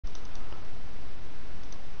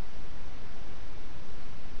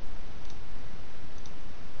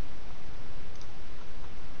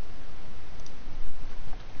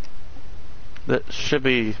That should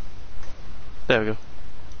be... There we go.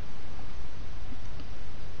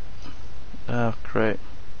 Oh, great.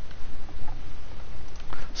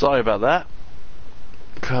 Sorry about that.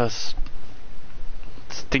 Because...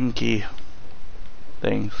 stinky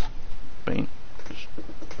things. Being...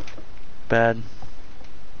 bad.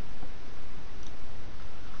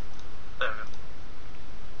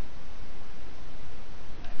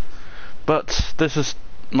 But this is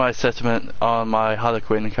my sentiment on my Harley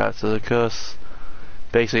Quinn character, because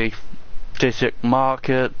basically district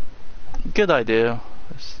market, good idea.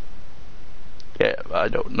 Yeah, I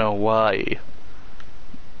don't know why.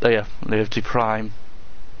 Oh yeah, Liberty Prime.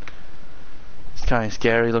 It's kind of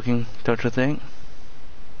scary looking, don't you think?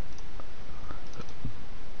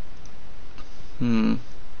 How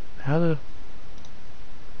do...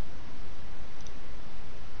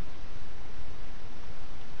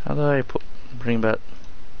 How do I bring back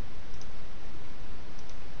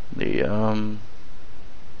the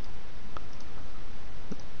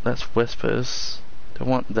that's whispers. Don't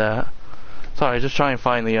want that. Sorry, just try and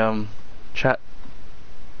find the chat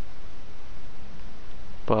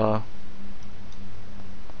bar.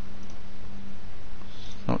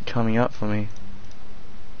 It's not coming up for me.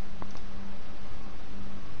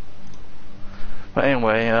 But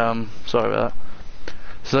anyway, sorry about that.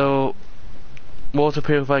 So water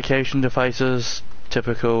purification devices,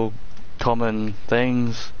 typical common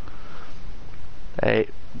things. A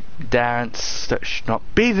dance that should not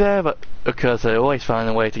be there, but because they always find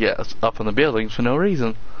a way to get us up on the buildings for no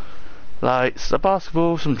reason. Lights, a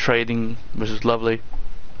basketball, some trading, which is lovely.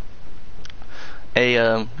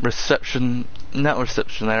 A reception, not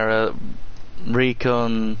reception area,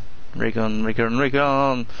 recon,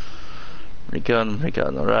 relaxation.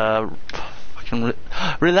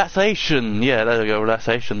 Yeah, there we go,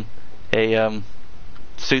 relaxation. A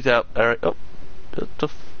suit out area. Oh,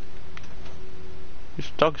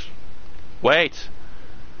 these dogs. Wait.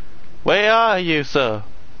 Where are you, sir?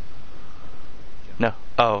 No.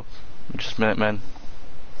 Oh, just a minute, man.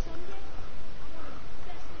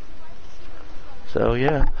 So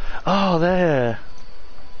yeah. Oh, there.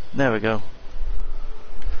 There we go.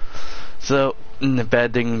 So in the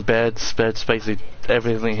beds, basically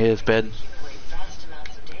everything here is bed.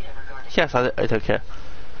 Yes, I don't care.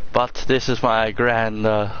 But this is my grand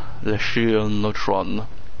the shield neutron,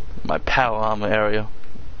 my power armor area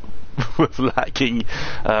with lacking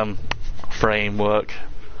framework.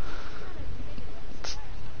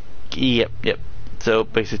 Yep. So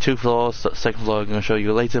basically 2 floors. The second floor I'm going to show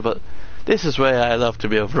you later. But this is where I love to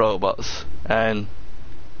build robots and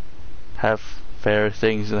have fair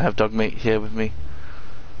things and have Dogmate here with me.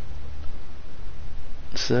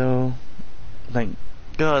 So thank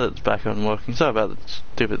God it's back on working. Sorry about the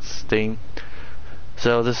stupid Steam.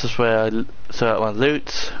 So this is where I set out my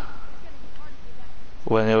loot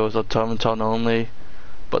when it was automaton only,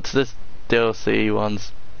 but this DLC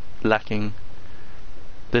one's lacking.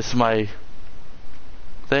 This is my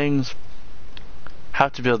things. How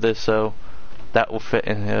to build this so that will fit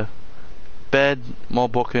in here. Bed, more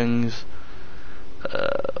bookings,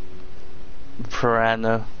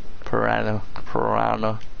 piranha.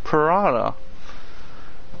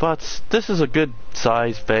 But this is a good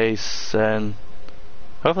size base, and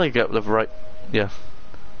hopefully get the right, yeah,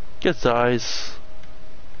 good size.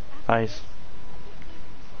 Nice.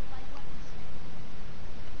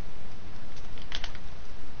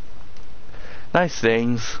 Nice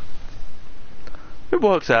things. It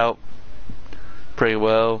works out pretty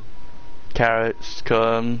well. Carrots,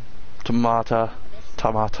 corn, tomatoes,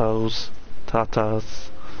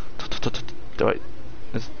 wait,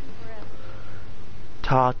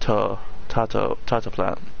 tato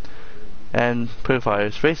plant, and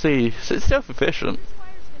purifiers. Basically, it's self-efficient.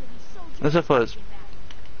 Except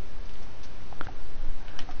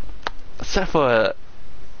for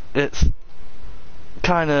it's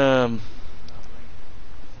kind of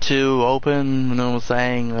too open. You know what I'm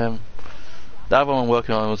saying? The other one I'm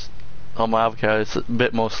working on was on my avocado. It's a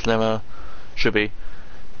bit more slimmer. Should be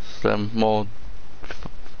slim, more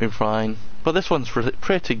refined. But this one's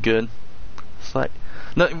pretty good. It's like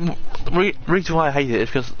no reason why I hate it is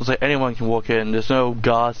because it's like anyone can walk in. There's no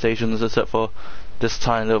guard stations except for this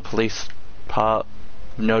tiny little police part.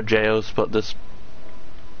 No jails, but this.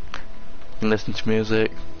 You can listen to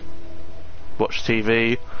music, watch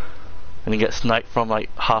TV, and you get sniped from like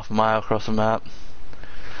half a mile across the map.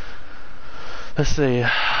 Let's see,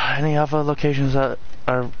 any other locations that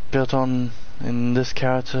are built on in this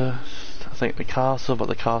character? I think the castle, but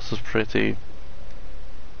the castle's pretty.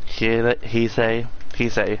 He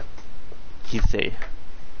say.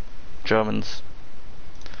 Germans.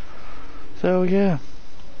 So yeah.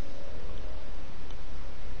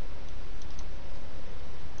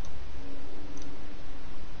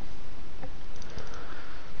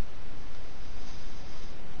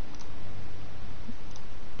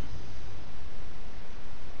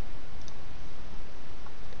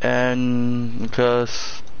 And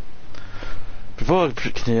because before I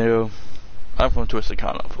continue, I'm from Twisted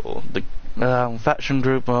Carnival, the faction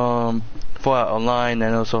group on Fallout Online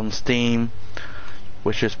and also on Steam,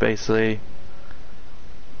 which is basically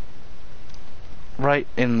right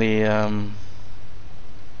in the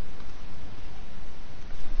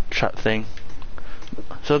chat thing.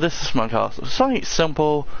 So this is my castle. Something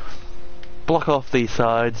simple. Block off these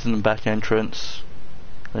sides and the back entrance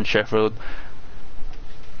and Sheffield.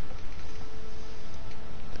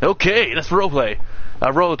 Okay, let's roleplay. I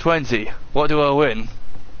roll 20. What do I win?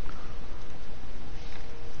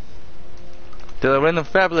 Did I win a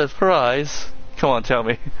fabulous prize? Come on, tell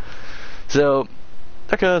me. So,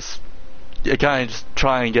 I guess you kind of just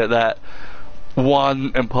try and get that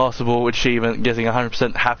one impossible achievement, getting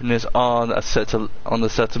 100% happiness on on the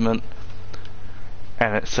settlement,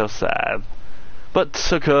 and it's so sad.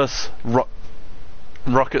 But of course,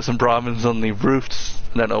 rockets and Brahmins on the roofs.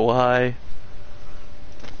 I don't know why.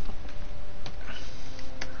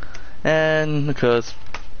 And of course,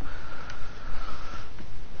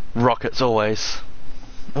 rockets always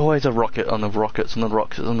a rocket on the rockets and the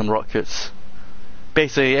rockets and the rockets.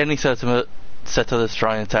 Basically, any settler that's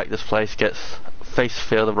trying to attack this place gets face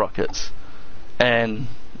filled of rockets and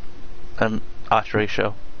archery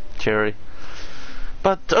show, cheery.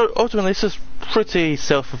 But ultimately, it's just pretty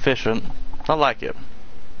self-sufficient. I like it.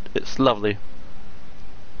 It's lovely,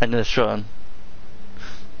 and it's Sean.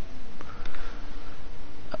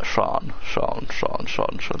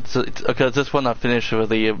 So, okay, this one I finished with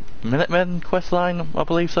the Minutemen questline, I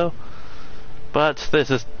believe so. But this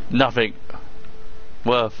is nothing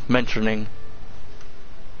worth mentioning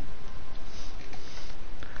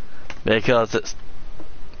because it's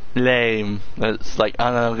lame. It's like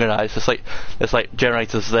unorganized. It's like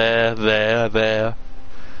generators there.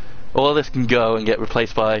 All this can go and get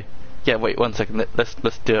replaced by. Yeah, wait 1 second.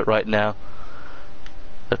 Let's do it right now.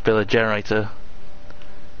 Let's build a generator.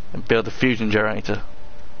 And build a fusion generator.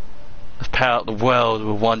 Let's power up the world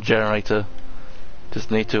with one generator.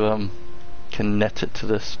 Just need to connect it to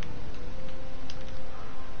this.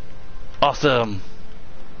 Awesome!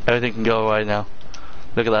 Everything can go away now.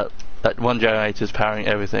 Look at that. That one generator is powering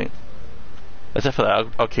everything. Except for that,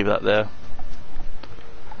 I'll keep that there.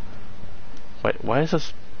 Wait, why is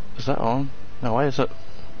this? Is that on? No, why is it?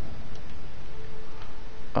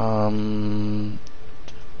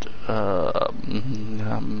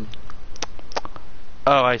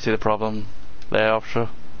 Oh, I see the problem. There, offshore.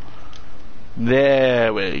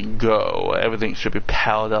 There we go. Everything should be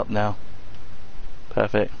powered up now.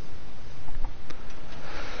 Perfect.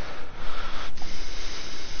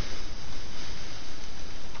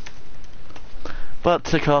 But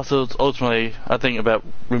the castles, ultimately, I think about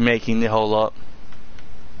remaking the whole lot.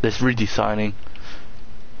 This redesigning.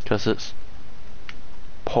 Because it's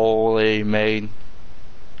poorly made.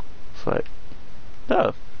 It's like,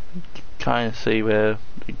 oh, kind of see where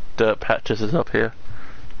the dirt patches is up here.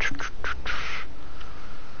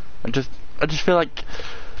 I just feel like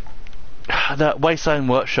that Wasteland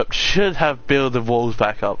Workshop should have built the walls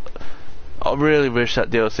back up. I really wish that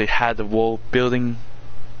DLC had the wall building,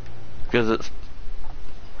 because it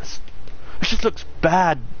just looks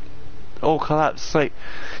bad. All collapsed. Like,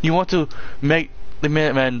 you want to make the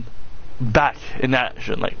Minutemen back in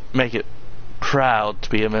action, like make it proud to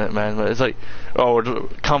be a Minuteman, but it's like, oh,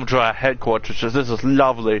 come to our headquarters, this is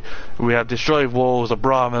lovely, we have destroyed walls, a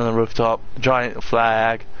Brahmin on the rooftop, giant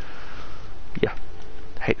flag. Yeah,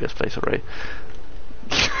 I hate this place already.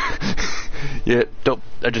 Yeah,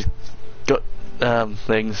 I just got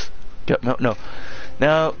things. No.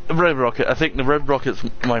 Now, the Red Rocket, I think the Red Rocket's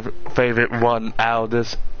my favourite one out of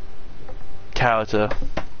this character.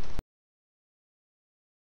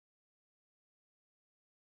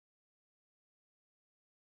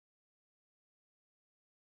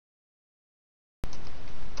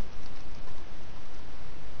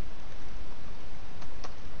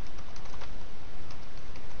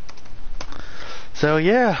 So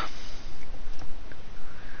yeah.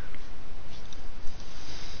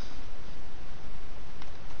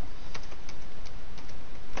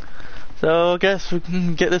 So I guess we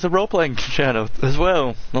can get this a role-playing channel as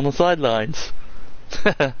well, on the sidelines.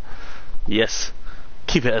 Yes,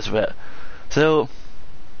 keep it as that. So,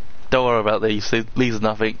 don't worry about these, these are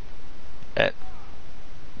nothing.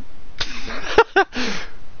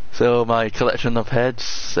 So my collection of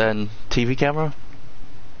heads and TV camera.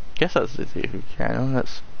 Guess that's the TV camera.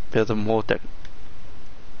 Let's build some more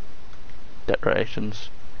decorations.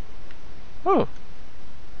 Oh.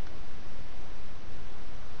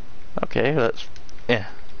 Okay, let's,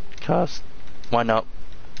 cast, why not?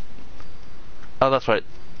 Oh, that's right,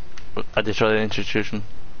 I destroyed the institution.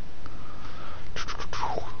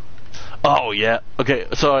 Oh yeah. Okay,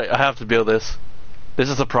 sorry, I have to build this. This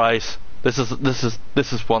is a price. This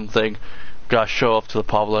is one thing. Gotta show off to the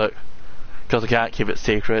public. Because I can't keep it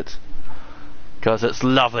secret. Because it's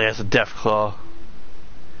lovely as a death claw.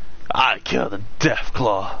 I kill the death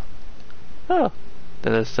claw. Oh,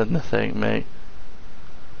 that is the thing, mate.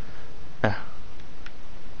 Yeah.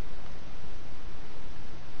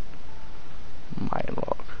 Mind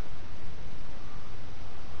lock.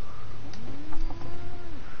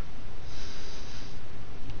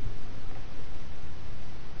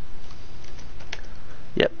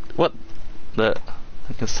 Yep. What? I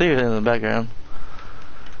can see it in the background.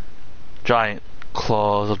 Giant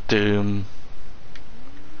claws of doom.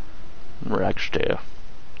 Racksteer.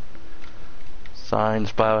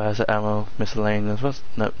 Signs, biohazard ammo, miscellaneous. What's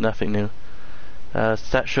no, nothing new.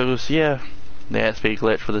 Statues, yeah. Yeah, speed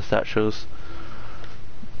glitch for the statues.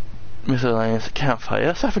 Miscellaneous campfire.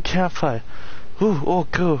 Let's have a campfire. Ooh, oh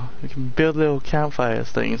cool. We can build little campfires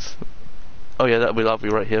things. Oh yeah, that'll be lovely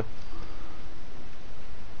right here.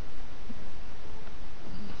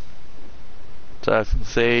 So as you can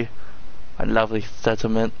see, a lovely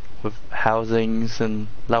settlement with housings and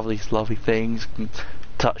lovely things. You can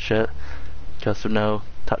touch it. Just to know,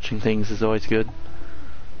 touching things is always good.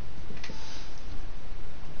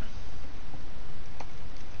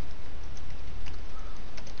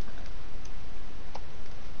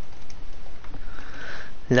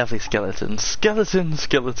 Lovely skeletons. Skeletons.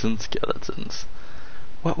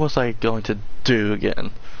 What was I going to do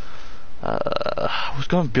again? I was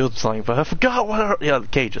going to build something, but I forgot what are... Yeah, the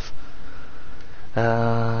cages.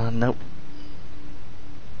 Nope.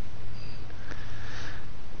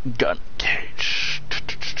 Gun cage.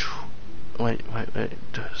 Wait.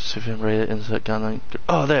 Civilian rated insert gun.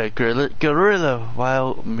 Oh, there. Gorilla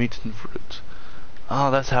wild mutant fruit. Oh,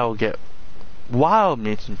 that's how we'll get wild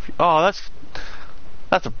mutant fruit. Oh,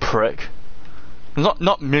 that's a prick.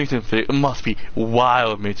 Not mutant fruit. It must be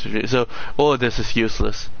wild mutant fruit. So all of this is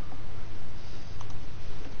useless.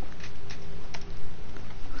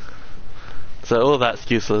 So all that's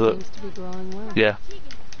useless. Seems to be growing well. Yeah.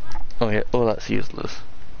 Oh yeah, all that's useless.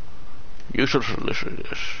 Useless.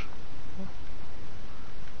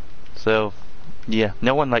 So, yeah,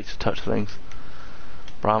 no one likes to touch things.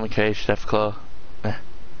 Brahma cage, Deathclaw,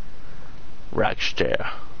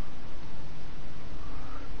 Racksteer.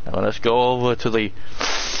 Now let's go over to the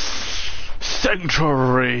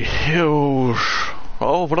Sanctuary Hills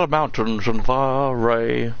over the mountains and far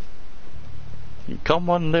away. You come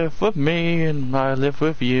and live with me, and I live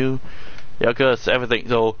with you. Yeah, because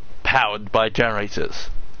everything's all powered by generators.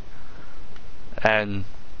 And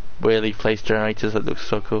weirdly placed generators that look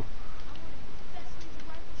so cool.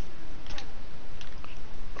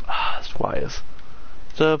 That's wires.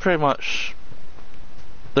 So pretty much,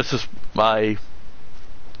 this is my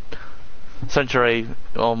Century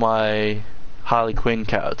or my Harley Quinn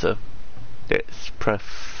character. It's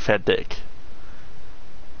pathetic.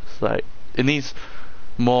 It's like, it needs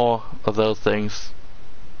more of those things.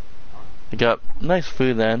 You got nice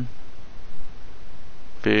food then.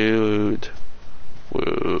 Food.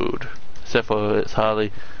 Except for it's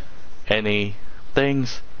hardly any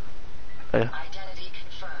things. Identity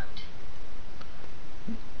confirmed.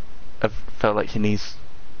 I felt like he needs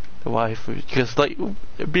the wife because like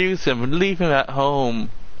abuse him and leave him at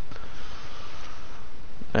home.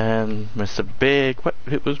 And Mr. Big, what?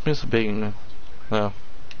 It was Mr. Big. No.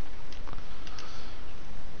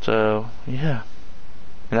 So yeah,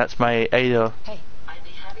 and that's my Ada, Hey, I'd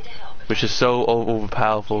be happy to help. which is so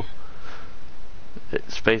overpowerful.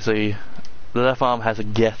 It's basically the left arm has a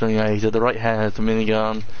Gatling laser, the right hand has a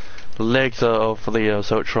minigun, the legs are for the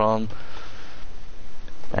Sotron,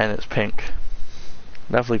 and it's pink,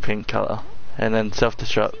 lovely pink color. And then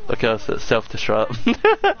self-destruct. Okay, so it's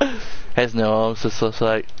self-destruct. Has no arms. It's just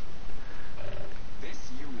like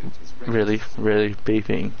really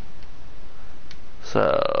beefing.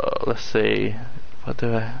 So let's see. What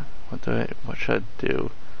should I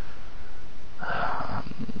do?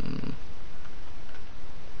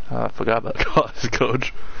 I forgot about the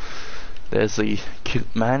code. There's the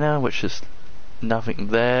cute manor, which is nothing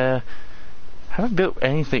there. Haven't built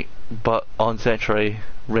anything but on Century,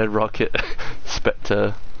 Red Rocket,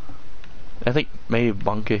 Spectre. I think maybe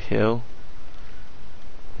Bunker Hill.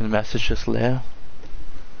 And the message just there.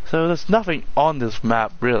 So there's nothing on this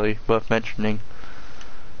map really worth mentioning.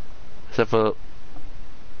 Except for,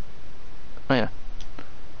 oh yeah,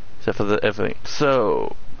 except for the everything.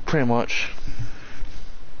 So pretty much,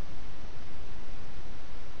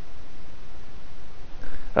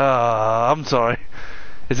 I'm sorry.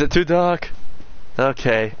 Is it too dark?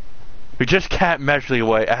 Okay, we just can't magically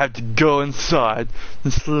wait. I have to go inside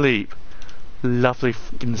and sleep. lovely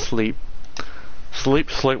fucking sleep. Sleep,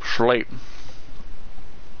 sleep, sleep.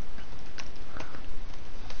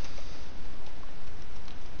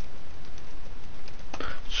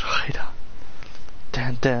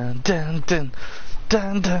 Dun dun dun dun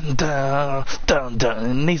dun dun dun dun dun.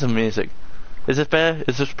 It needs some music. Is it fair?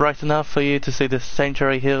 Is this bright enough for you to see the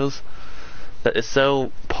Sanctuary Hills? That is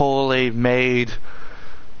so poorly made,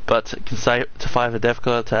 but can survive a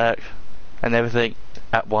difficult attack and everything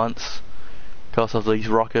at once because of these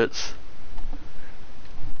rockets.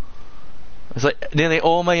 It's like nearly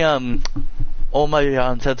all my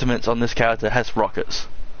sentiments on this character has rockets,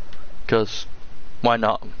 because why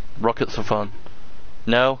not? Rockets are fun.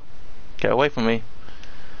 No, get away from me.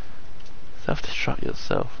 Self-destruct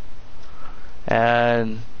yourself.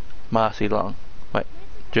 And Marcy Long. Wait,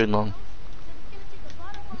 June Long.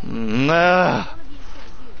 No.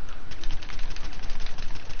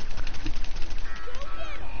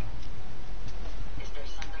 Is there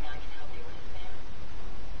something I can help you with,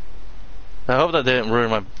 ma'am? I hope that didn't ruin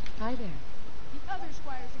my. Hi there. The other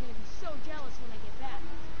squires are gonna be so jealous when I get back.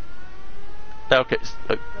 Okay,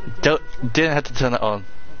 didn't have to turn it on.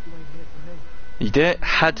 You didn't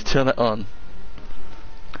had to turn it on.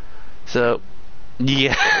 So,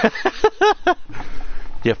 yeah.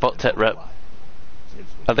 Yeah, fuck tech rep.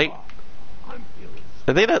 I think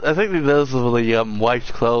those are the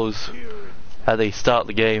wife's clothes as they start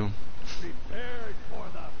the game.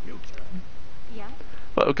 Yeah?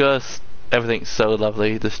 But of course, everything's so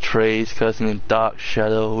lovely. There's trees casting in dark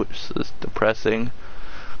shadow, which is depressing.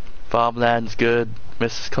 Farmland's good.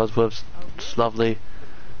 Mrs. Cosworth's just lovely.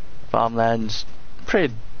 Farmland's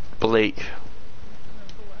pretty bleak.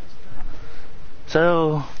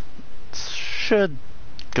 So, should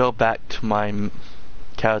go back to my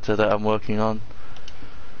character that I'm working on.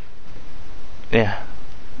 Yeah.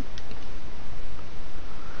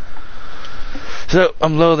 So,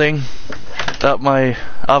 I'm loading up my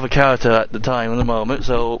other character at the time, at the moment,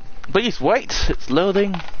 so please wait, it's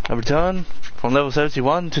loading. I return from level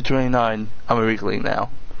 71 to 29. I'm a weakling now.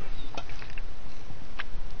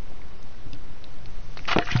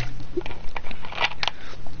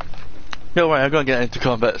 Don't worry, I'm gonna get into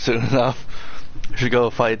combat soon enough. I should go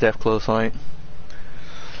fight a death close fight.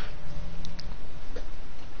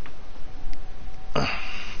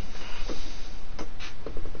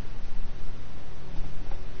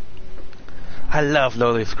 I love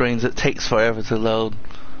loading screens. It takes forever to load.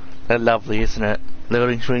 They're lovely, isn't it?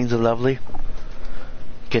 Loading screens are lovely.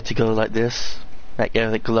 Get to go like this, make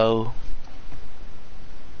everything glow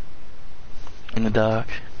in the dark.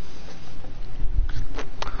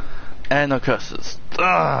 And no curses.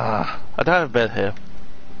 Ah, I don't have a bed here.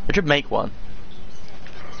 I should make one.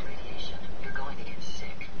 This radiation, you're going to get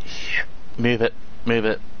sick. Yeah. Move it, move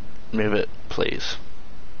it, move it, please.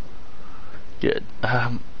 Good.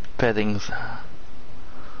 Beddings.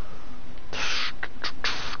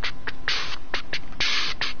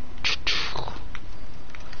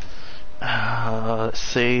 Let's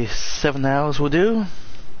see, 7 hours will do.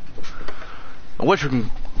 I wish we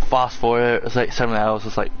can fast forward. It's like 7 hours.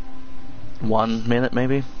 It's like 1 minute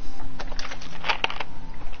maybe.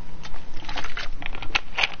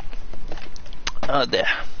 There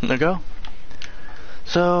we go.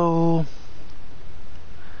 So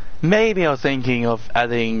maybe I was thinking of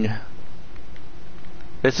adding.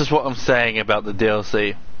 This is what I'm saying about the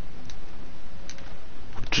DLC.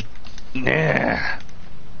 Yeah,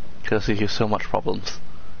 because it gives so much problems.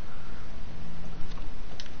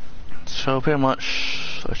 So pretty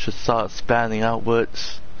much, I should start expanding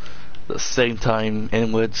outwards at the same time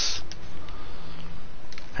inwards,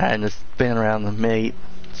 and it's been around the meat.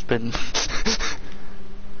 It's been.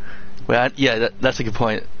 Well, yeah, that's a good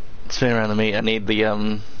point. It's been around the meat. I need the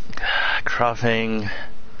crafting.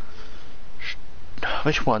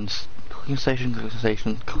 Which ones? Cooking station,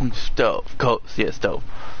 cooking stove. Yeah, stove.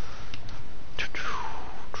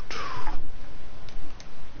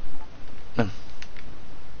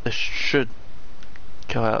 This should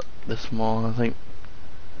go out this more, I think.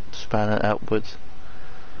 Span it outwards.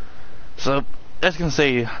 So, as you can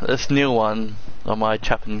see, this new one on my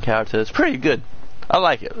Chapin character is pretty good. I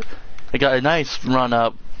like it. It got a nice run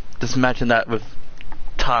up. Just imagine that with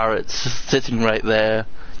turrets just sitting right there.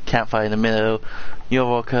 Campfire in the middle. You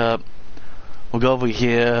walk up. We'll go over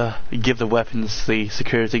here. Give the weapons to the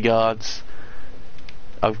security guards.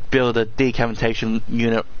 I'll build a decapitation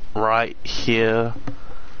unit right here.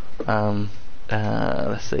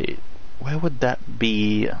 Let's see. Where would that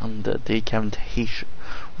be under decapitation?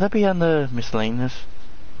 Would that be under miscellaneous?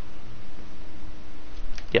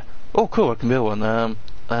 Yeah. Oh, cool. I can build one.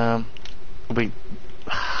 It'll be.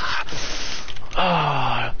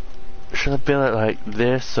 should I build it like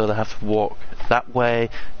this so they have to walk that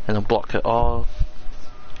way and then block it off?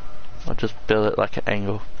 Or just build it like an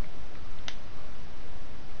angle?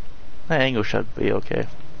 That angle should be okay.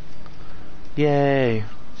 Yay!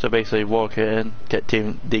 So basically walk in, get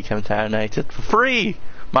decontaminated for free!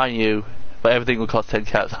 Mind you, but everything will cost 10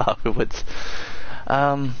 caps afterwards.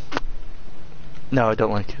 No, I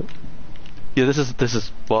don't like it. Yeah, this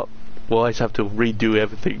is what we'll always have to redo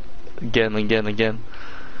everything again and again and again.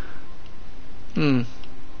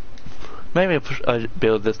 Maybe I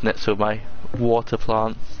build this next to my water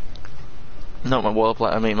plant. Not my water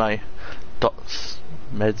plant, I mean my dots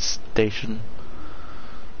med station.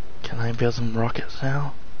 Can I build some rockets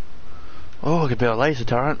now? Oh, I can build a laser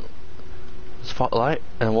turret, spotlight,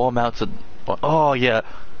 and a wall mounted. Oh yeah.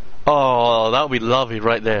 Oh, that would be lovely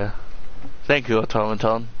right there. Thank you,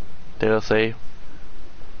 Automaton. DLC.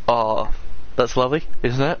 Oh, that's lovely,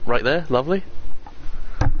 isn't it? Right there, lovely.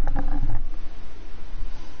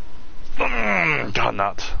 God,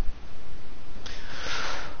 not.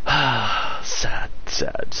 Sad,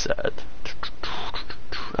 sad, sad.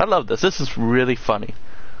 I love this. This is really funny.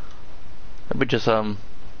 Let me just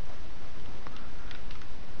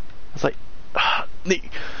it's like,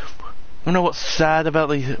 you know what's sad about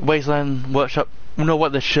the Wasteland Workshop? You know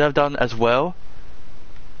what they should have done as well?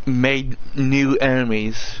 Made new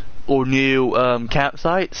enemies or new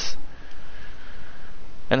campsites,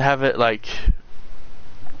 and have it like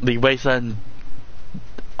the Wasteland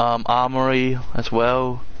Armory as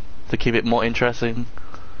well to keep it more interesting.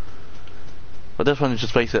 But this one is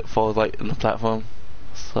just makes it for like in the platform.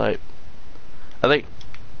 It's like, I think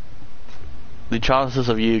the chances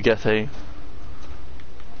of you getting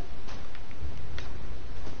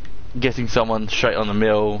someone straight on the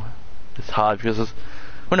mill is hard because there's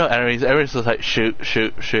no enemies. Everyone's just like shoot,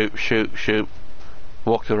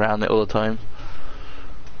 walking around it all the time.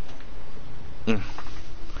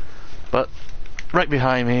 But right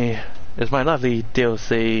behind me is my lovely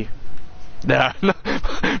DLC. Nah,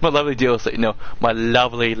 my lovely DLC. No, my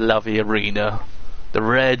lovely arena. The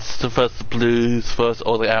reds, the first the blues, first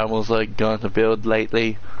all the animals I'm going to build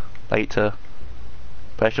later.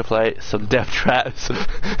 Pressure plate, some death traps.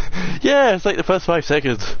 Yeah, it's like the first 5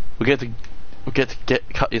 seconds. We get to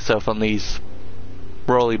cut yourself on these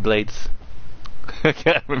rolly blades. I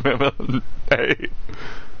can't remember the name.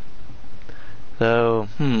 So,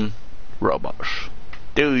 robots,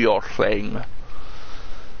 do your thing.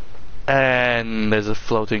 And there's a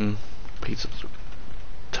floating piece of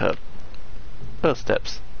first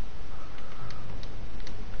steps.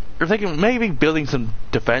 You're thinking maybe building some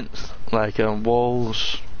defense, like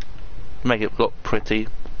walls, make it look pretty.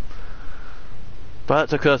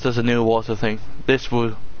 But of course there's a new water thing. This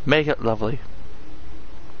will make it lovely.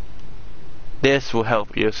 This will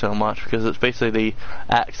help you so much because it's basically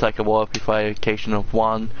acts like a water purification of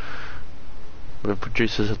 1, but it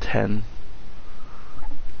produces a 10.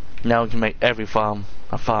 Now we can make every farm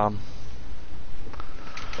a farm.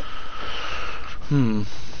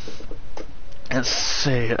 Let's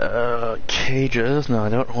see, cages. No, I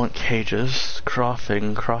don't want cages.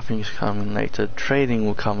 Crafting is coming later. Trading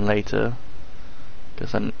will come later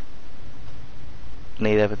because I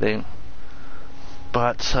need everything.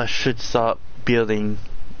 But I should start building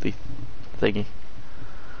the thingy.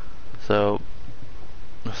 So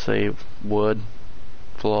let's say wood,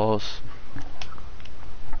 floors.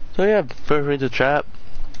 So yeah, feel free to chat,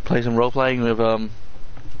 play some role playing with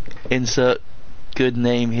insert good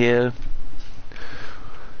name here,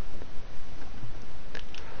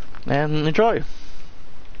 and enjoy.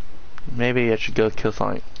 Maybe I should go kill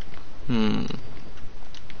something.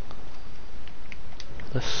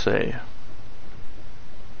 Let's see.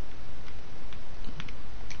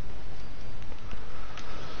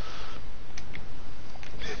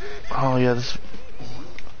 Oh yeah, this.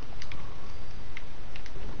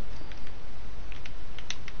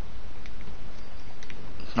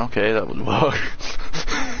 Okay, that would work.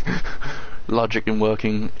 Logic in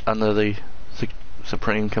working under the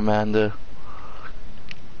Supreme Commander.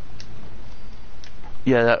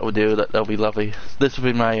 Yeah, that will do. That'll be lovely. This will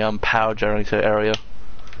be my power generator area.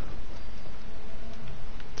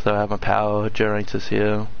 So I have my power generators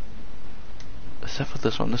here. Except for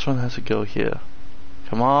this one. This one has to go here.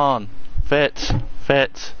 Come on! Fit!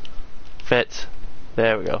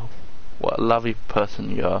 There we go. What a lovely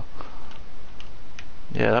person you are.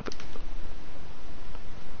 Yeah,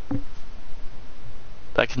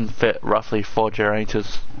 that can fit roughly 4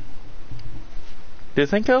 generators. Do you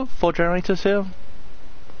think so? 4 generators here?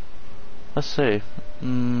 Let's see.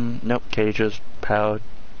 Nope, cages, power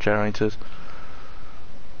generators.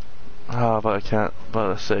 Oh, but I can't. But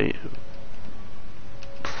let's see.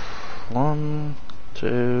 1,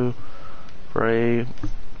 2, 3,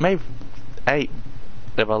 maybe 8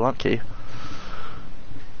 if I'm lucky.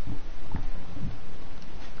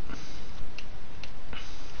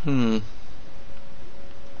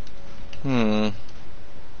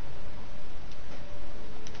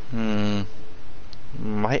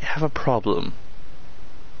 Might have a problem.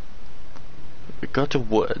 We go to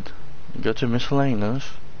wood, go to miscellaneous,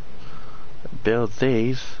 build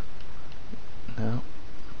these. No.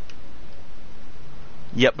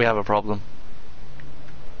 Yep, we have a problem.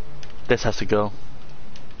 This has to go.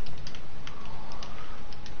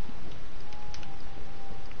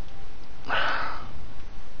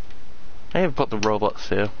 I have put the robots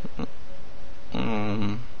here.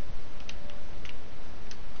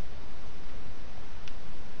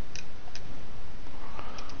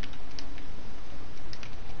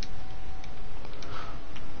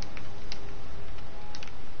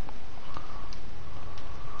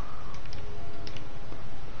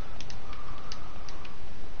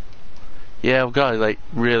 Yeah, I've got to like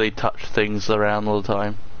really touch things around all the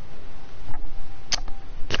time.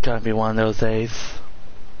 It's gonna be one of those days.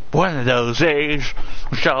 One of those days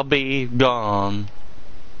shall be gone.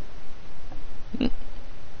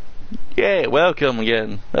 Yeah, welcome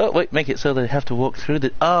again. Oh wait, make it so they have to walk through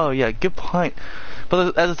the. Oh yeah, good point.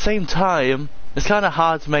 But at the same time, it's kind of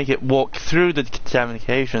hard to make it walk through the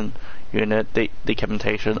decontamination unit, the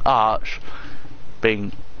decontamination arch,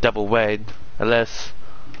 being double weighted, unless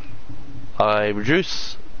I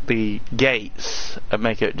reduce the gates and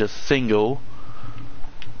make it just single.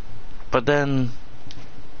 But then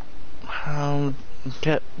we'll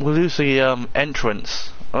lose the entrance.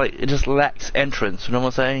 Like, it just lacks entrance, you know what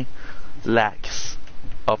I'm saying? Lacks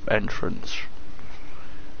of entrance.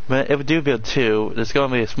 But if we do build 2, there's going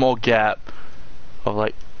to be a small gap of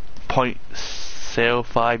like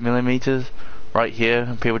 0.05 millimeters right here,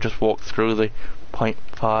 and people just walk through the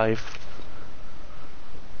 0.5.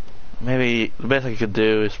 Maybe the best I could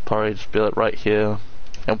do is probably just build it right here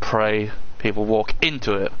and pray people walk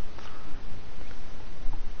into it.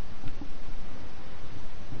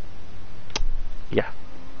 Yeah,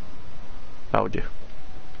 that would do.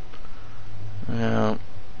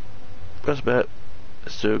 First bit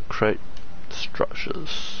is to create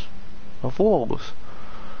structures of walls.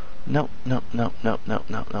 No.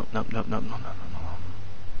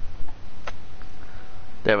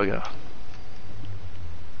 There we go.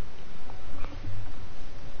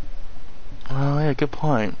 Oh yeah, good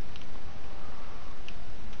point.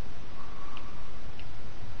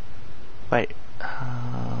 Wait.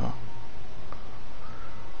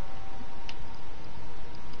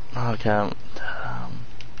 Okay.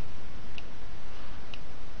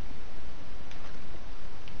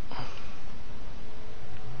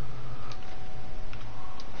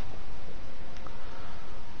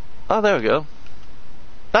 Oh, there we go.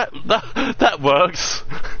 That works.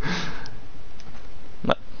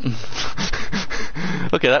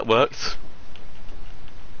 Okay, that works.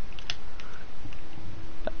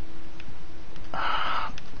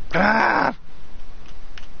 Ah!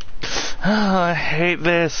 Oh, I hate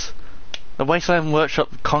this. The Wasteland Workshop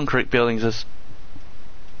concrete buildings is.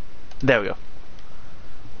 There we go.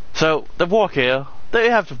 So the walk here, they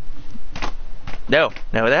have to. No,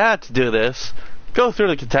 they had to do this. Go through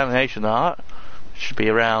the contamination art. Should be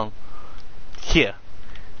around here.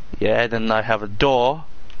 Yeah, then I have a door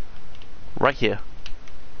right here.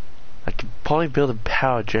 I could probably build a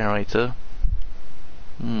power generator.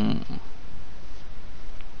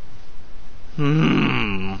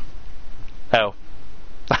 Oh.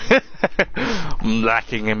 I'm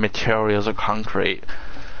lacking in materials of concrete.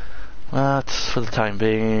 That's for the time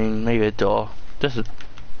being. Maybe a door. That's a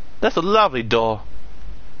lovely door.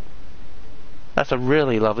 That's a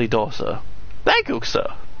really lovely door, sir. Thank you,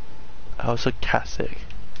 sir. How sarcastic.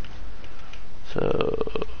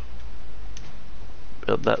 So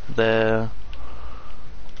build that there.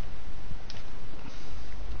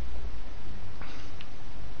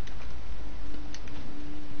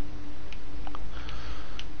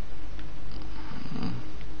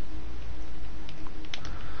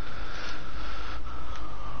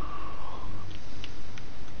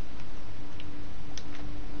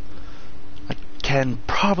 Can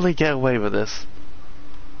probably get away with this.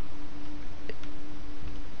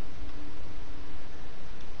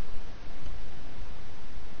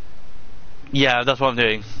 Yeah, that's what I'm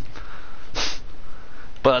doing.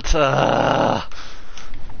 But fuck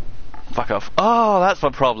off. Oh, that's my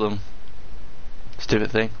problem.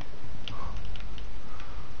 Stupid thing.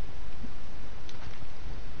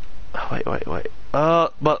 Wait.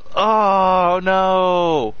 But oh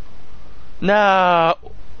no. No.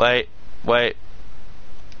 Wait.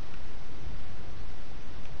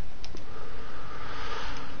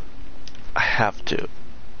 have to.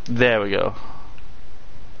 There we go.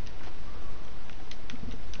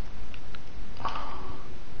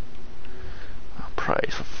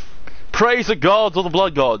 Praise the gods or the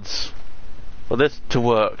blood gods for this to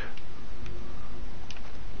work.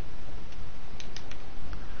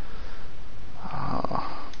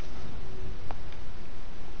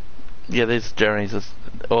 Yeah, these generators,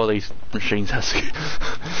 all these machines has to.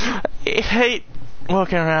 I hate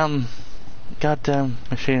walking around goddamn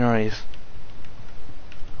machineries.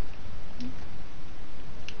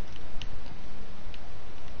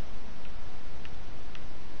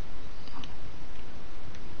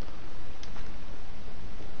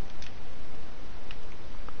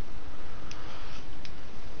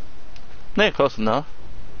 They're close enough.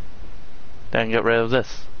 Then get rid of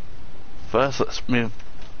this. First, let's move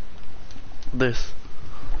this.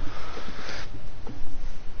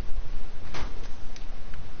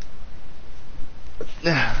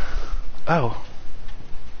 Oh,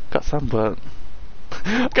 got sunburnt.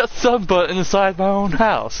 Got sunburnt inside my own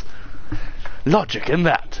house. Logic in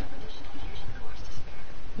that.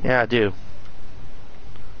 Yeah, I do.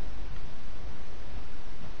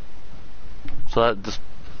 So that just.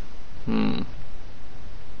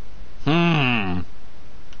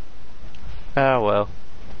 Oh well.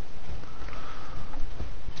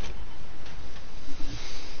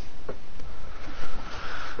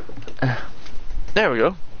 There we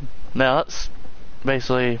go. Now that's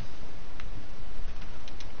basically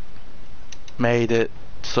made it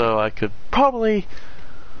so I could probably.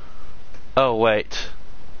 Oh wait.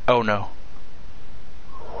 Oh no.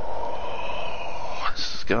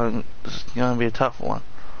 This is going to be a tough one.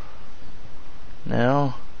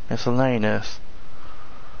 Now, miscellaneous.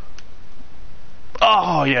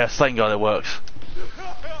 Oh yes, thank God it works.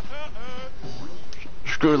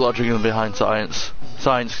 Screw logic and behind science.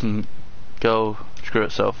 Science can go screw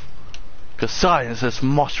itself. Because science is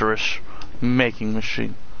monstrous making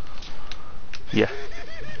machine. Yeah.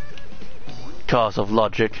 Because of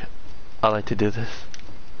logic, I like to do this.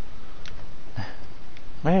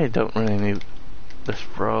 Maybe I don't really need this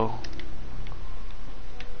row.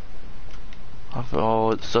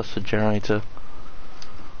 Oh, it's just a generator.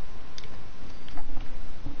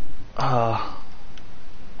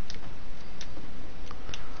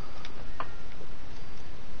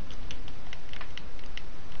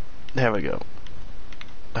 There we go.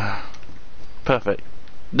 Perfect.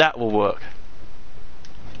 That will work.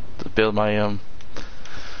 To build my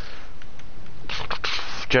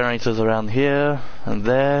generators around here and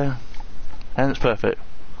there, and it's perfect.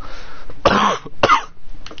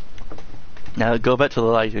 Now go back to the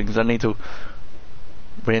lighting because I need to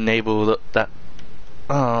re-enable that.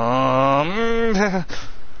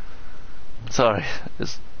 Sorry,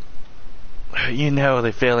 you know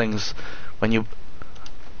the feelings when you.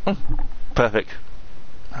 Perfect.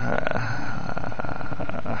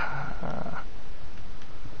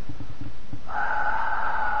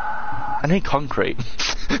 I need concrete.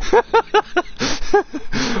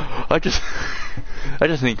 I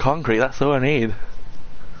just need concrete. That's all I need.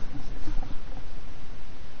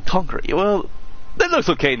 Concrete. Well, that looks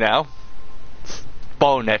okay now.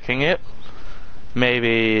 Bottlenecking it.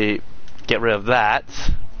 Maybe get rid of that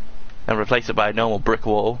and replace it by a normal brick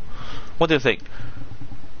wall. What do you think?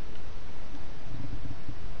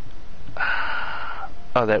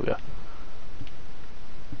 Oh, there we go.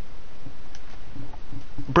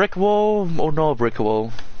 Brick wall or no brick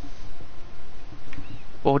wall?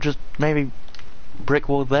 Or just maybe brick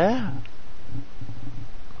wall there?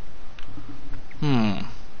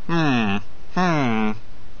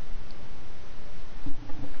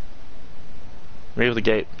 Remove the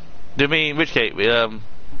gate. Do you mean which gate?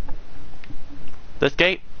 This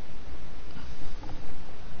gate?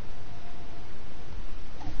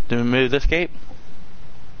 Do we move this gate?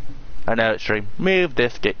 I know it's true. Move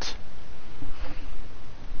this gate.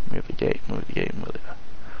 Move the gate, move the gate, move it.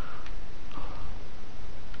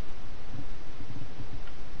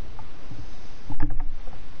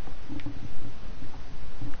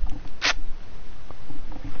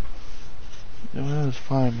 It's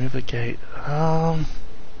fine, move the gate.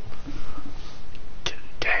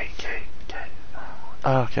 Gate.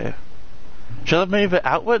 Okay. Should I move it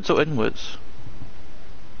outwards or inwards?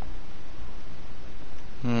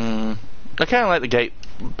 I kinda like the gate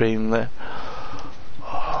being there.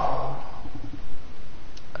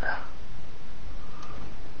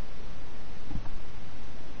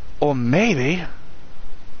 Or maybe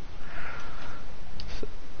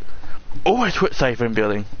always quit safe in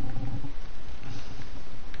building.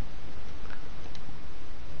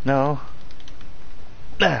 No.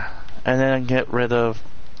 And then I can get rid of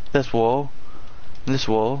this wall,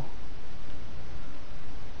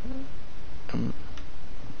 Hmm.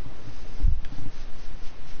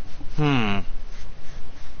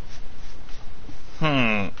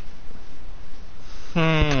 Hmm.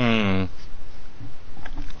 Hmm.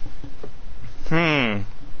 Hmm.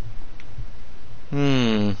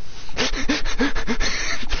 Hmm.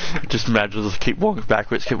 Just imagine just keep walking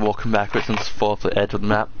backwards and just fall off the edge of the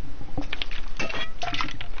map.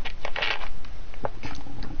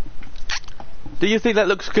 Do you think that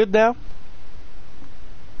looks good now?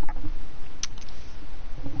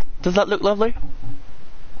 Does that look lovely?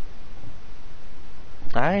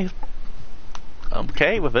 I'm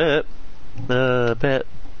okay with it. A bit.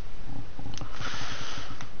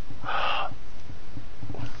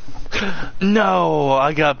 No,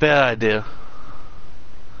 I got a bad idea.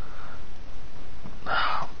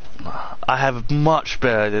 I have a much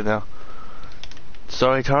better idea now.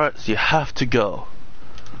 Sorry, turrets, you have to go.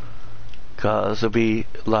 Cause it'll be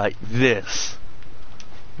like this.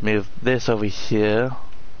 Move this over here.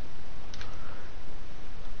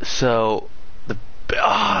 So,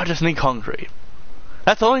 I just need concrete.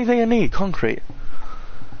 That's the only thing I need, concrete.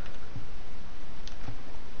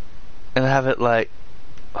 And have it like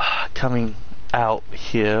coming out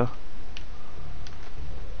here.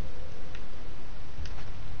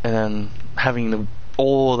 And then having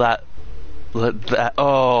all that,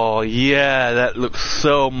 oh yeah, that looks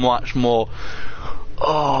so much more.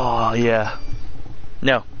 Oh yeah.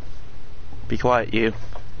 No. Be quiet, you.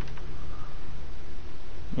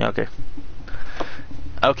 Yeah, okay.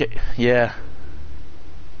 Okay, yeah.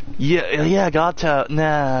 Yeah, guard tower.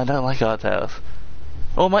 Nah, I don't like guard towers.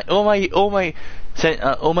 All my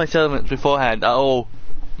settlements beforehand are all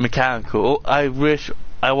mechanical. I wish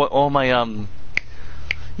I want all my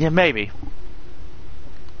yeah, maybe.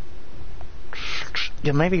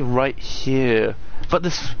 Yeah, maybe right here. But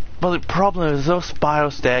the problem is there's no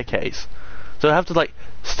spiral staircase. So I have to like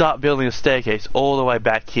start building a staircase all the way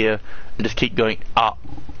back here and just keep going up.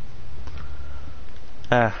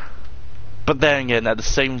 But then again, at the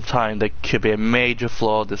same time, there could be a major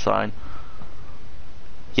flaw design.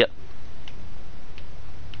 Yep.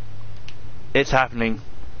 It's happening.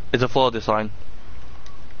 It's a flaw design.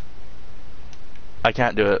 I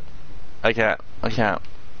can't do it. I can't. I can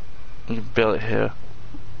build it here.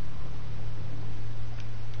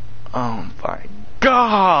 Oh my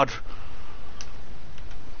god!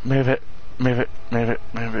 Move it. Move it. Move it.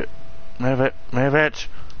 Move it. Move it. Move it.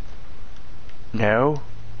 No.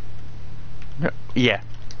 No. Yeah.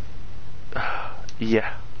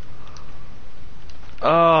 Yeah.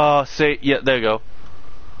 Oh, see. Yeah, there we go.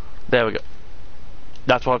 There we go.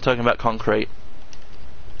 That's what I'm talking about, concrete.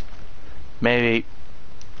 Maybe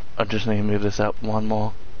I just need to move this up one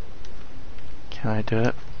more. Can I do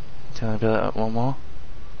it? Can I build it up one more?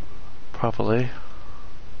 Properly.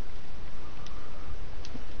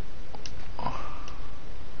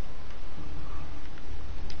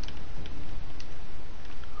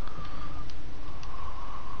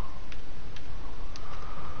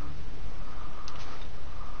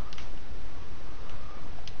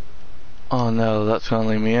 Oh no, that's gonna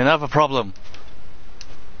leave me another problem.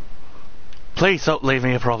 Please don't leave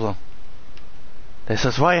me a problem. This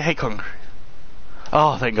is why I hate concrete.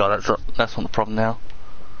 Oh, thank God, that's not the problem now.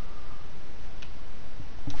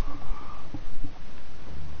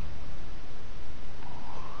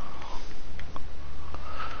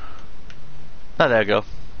 Oh, there we go.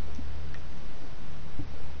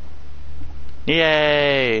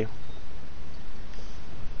 Yay!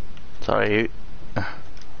 Sorry.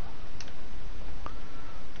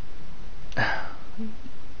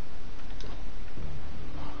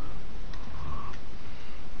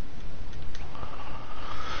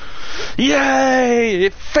 Yay!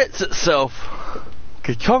 It fits itself.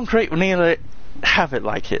 Cause concrete will need to have it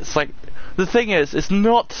like it. It's like, the thing is, it's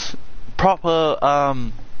not proper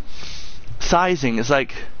sizing. It's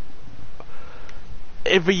like,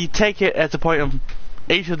 if we take it as a point of,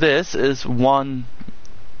 each of this is one,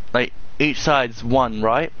 like each side is one,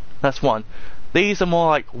 right? That's one. These are more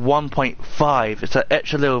like 1.5. It's an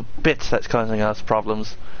extra little bit that's causing us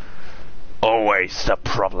problems. Always the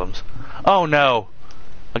problems. Oh no!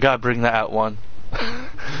 I gotta bring that out one.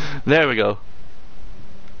 There we go.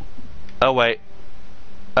 Oh wait.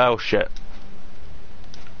 Oh shit.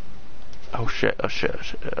 Oh shit, oh shit, oh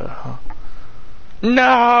shit.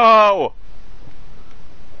 No!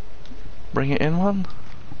 Bring it in one?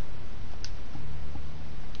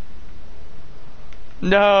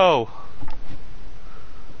 No!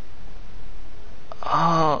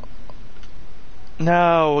 Oh.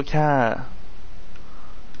 No, we can't.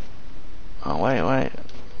 Oh wait, wait.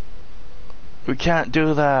 We can't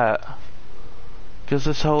do that. Because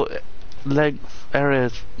this whole... length area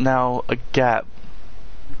is now a gap.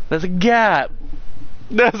 There's a gap!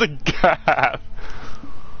 There's a gap!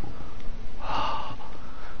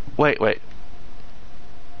 Wait.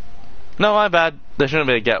 No, my bad. There shouldn't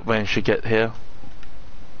be a gap when we should get here.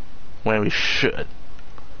 When we should.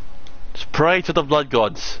 Just pray to the blood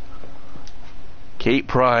gods. Keep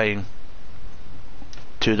praying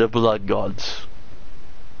to the blood gods.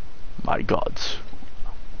 My gods.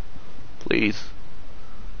 Please.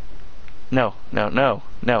 No. Done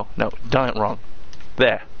it wrong.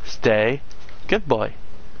 There. Stay. Good boy.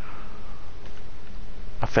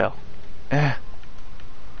 I fell.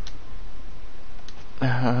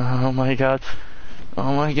 Oh my god.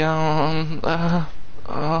 Oh my god.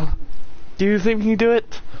 Do you think you can do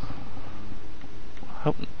it? I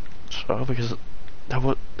hope so, because that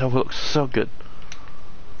would look so good.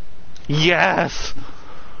 Yes!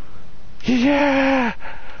 Yeah!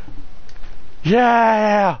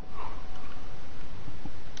 Yeah!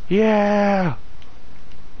 Yeah!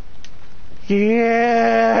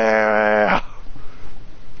 Yeah!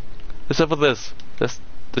 Except for this. This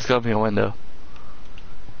got me a window.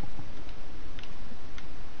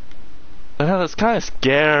 I know that's kind of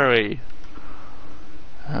scary.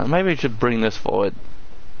 Maybe we should bring this forward.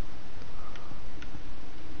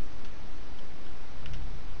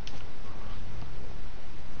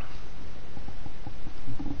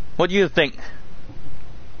 What do you think?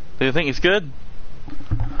 Do you think it's good?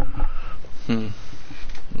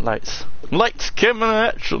 Lights. Lights, camera,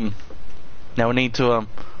 action. Now we need to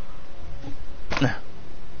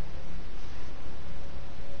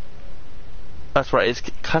That's right. It's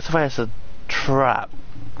classified as a trap.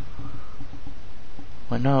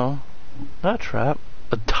 Wait, no, not a trap.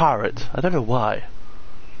 A turret. I don't know why.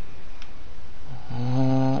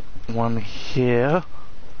 One here.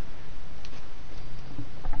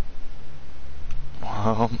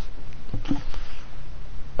 I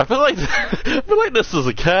feel like this is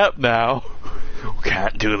a cap now.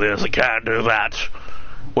 Can't do this, I can't do that.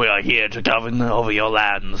 We are here to govern over your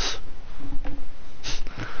lands.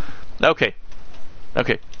 Okay.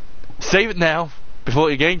 Save it now before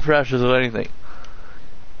your game crashes or anything.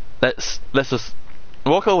 Let's just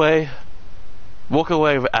walk away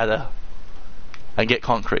with Ada and get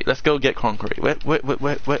concrete. Let's go get concrete. Wait.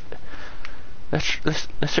 Let's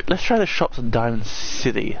try the shops in Diamond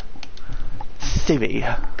City.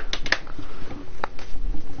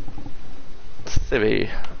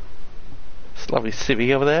 It's lovely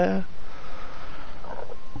city over there.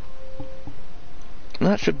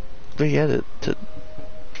 That should be edited.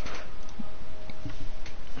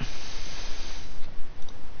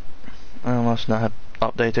 I must not have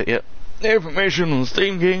updated it yet. Information on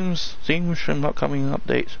Steam games. Steam upcoming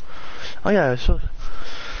updates. Oh yeah, so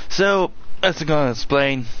as I'm gonna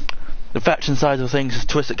explain, the faction side of things is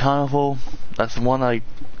Twisted Carnival. That's the one I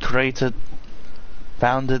created,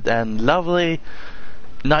 founded, and lovely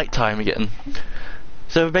nighttime again.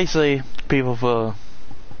 So basically, people for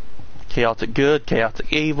chaotic good,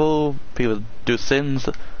 chaotic evil, people do sins,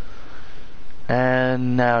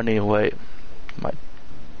 and now I need to wait. My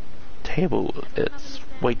table is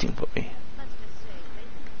waiting for me.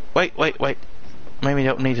 Wait. Maybe you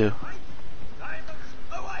don't need to.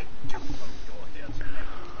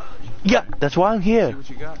 Yeah, that's why I'm here.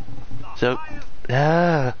 So,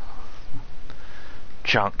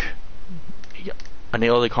 junk. Yeah, I need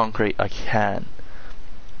all the concrete I can.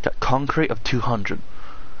 Got concrete of 200.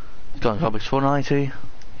 It's gone garbage 490.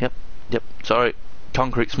 Yep. Sorry,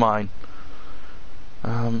 concrete's mine.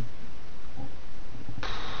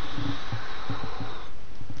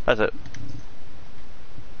 That's it.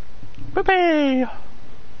 Whippy!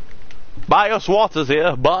 Buy your swatters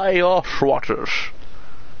here. Buy your swatters.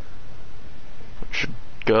 Should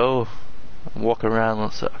go and walk around in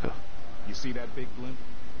a circle. You see that big blimp?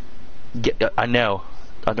 Yeah, I know.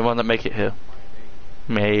 I'm the one that make it here.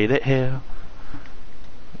 Made it here.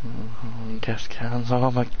 Gas cans.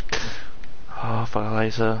 Oh my. Oh,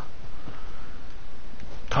 fertilizer.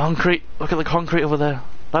 Concrete. Look at the concrete over there.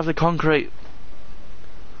 Lovely concrete.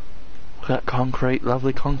 Look at that concrete.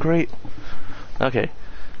 Lovely concrete. Okay.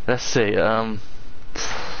 Let's see. Let's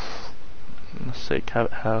see.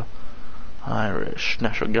 Cabot House. Irish,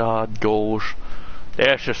 National Guard, Gauge.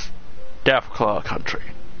 It's just Deathclaw country.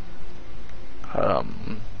 Oh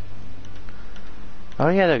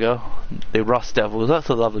yeah, there you go. The Rust Devils, that's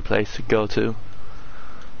a lovely place to go to.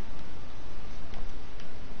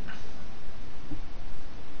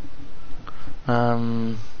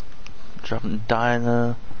 Chapin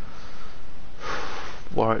Diner,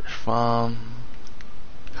 Warwick Farm,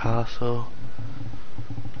 Castle,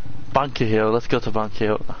 Bunker Hill. Let's go to Bunker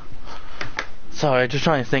Hill. Sorry, just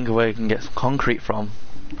trying to think of where you can get some concrete from.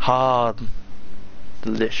 Hard,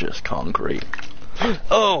 delicious concrete.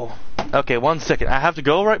 Oh! Okay, 1 second. I have to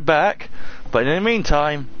go right back, but in the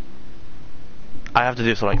meantime, I have to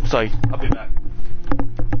do something. Sorry, I'll be back.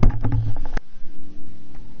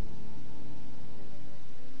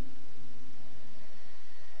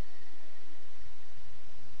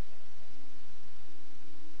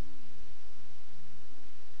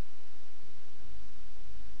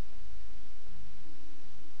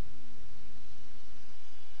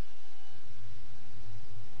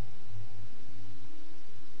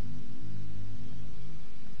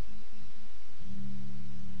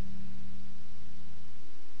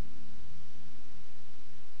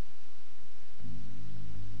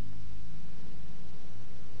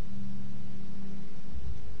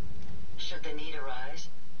 Should the need arise,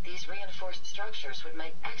 these reinforced structures would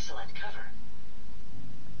make excellent cover.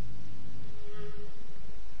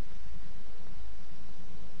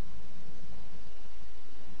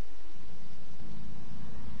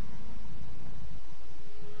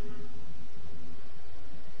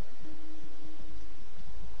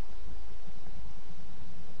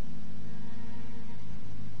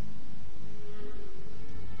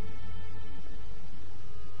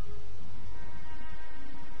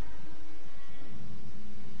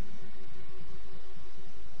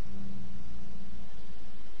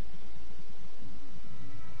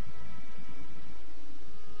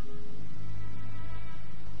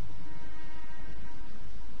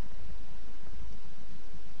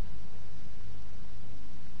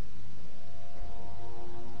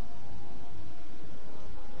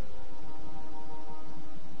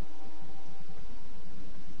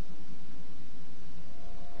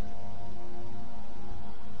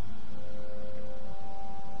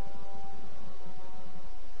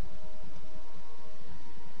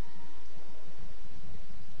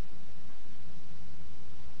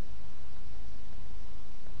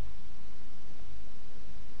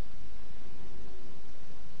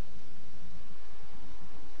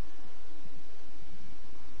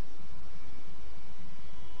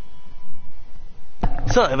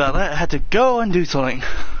 Sorry about that, I had to go and do something.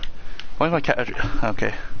 Why is my cat?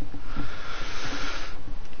 Okay.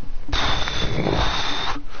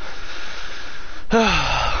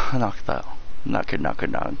 Knock that. Knock it, knock it,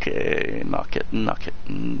 knock it, knock it, knock it,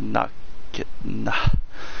 knock it, nah.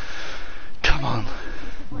 Come on.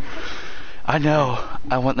 I know.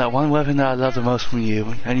 I want that one weapon that I love the most from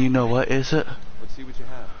you. And you know what is it? Let's see what you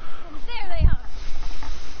have. There they are.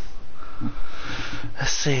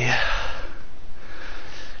 Let's see.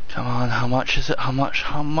 Come on, how much is it? How much?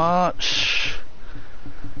 How much?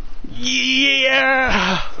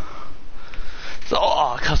 Yeah! So,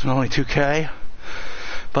 oh, it cost me only 2k.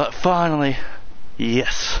 But finally,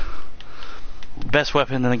 yes. Best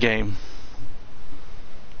weapon in the game.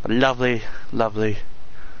 Lovely, lovely.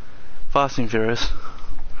 Fast and Furious.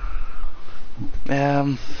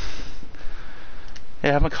 Yeah,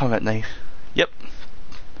 I'm a combat knife. Yep.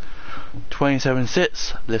 27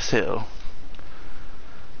 sits, this hill.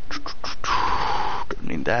 Don't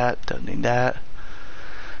need that, don't need that.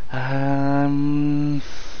 Oh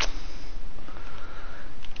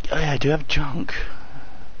yeah, I do have junk.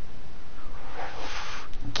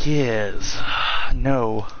 Gears.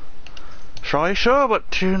 No. Sorry, sure,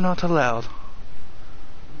 but you're not allowed.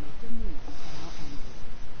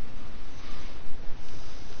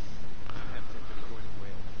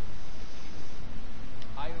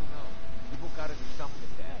 I don't know. People gotta do something,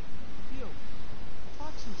 Dad. You.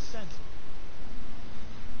 Talk some sense.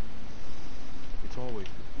 It's always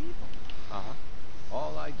the people. Uh-huh.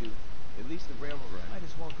 All I do, at least the railroad. Might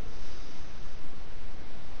as well go.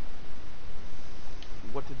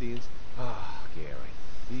 What did the Gary.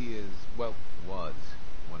 He is, well, was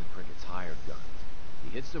one of Cricket's hired guns. He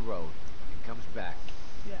hits the road and comes back.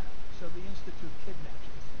 Yeah, so the Institute kidnaps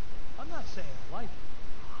you. I'm not saying I like it,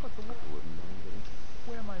 but the Wouldn't mind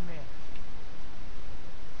it. where my man?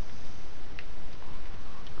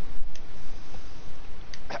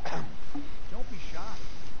 Don't be shy.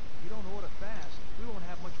 You don't order fast, we won't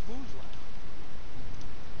have much booze left.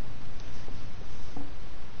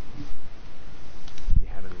 You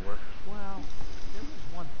have any work? Well, there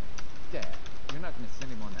is one thing. Dad, you're not going to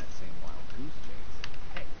send him on that same wild goose chase.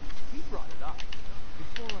 Hey, he brought it up.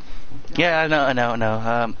 Before a... Yeah, I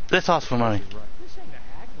know. Let's ask for money. He's right. This ain't a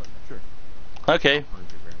haggling. Sure. Okay.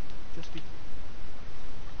 100 grand. Just be...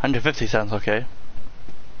 150 sounds okay.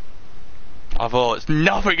 I thought it's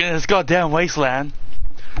nothing in this goddamn wasteland.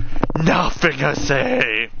 Nothing I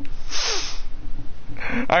say.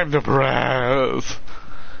 I'm depressed.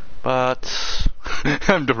 But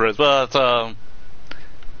I'm depressed. But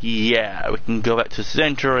yeah, we can go back to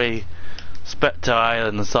Century, Spectre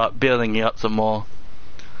Island, and start building it up some more.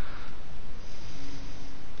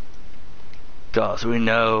 Because we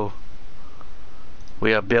know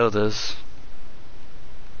we are builders.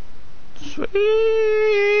 Squeal,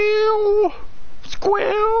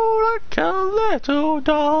 squeal like a little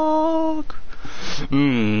dog.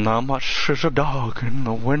 How much is a dog in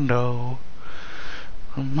the window?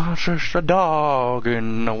 How much is a dog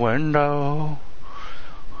in the window?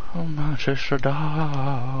 How much is a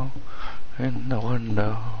dog in the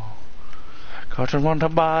window? 'Cause I want to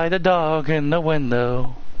buy the dog in the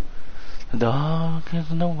window. The dog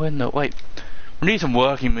is in the window. Wait, we need some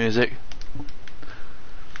working music.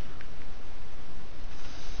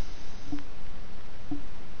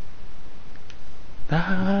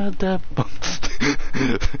 Da da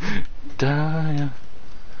da.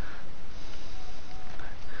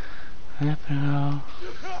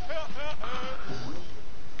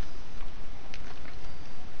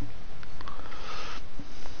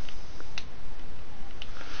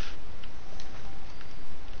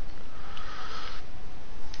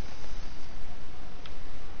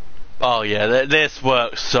 Oh yeah, this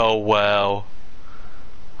works so well.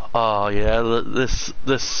 Oh yeah, this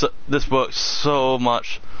works so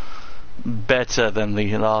much better than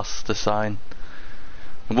the last design.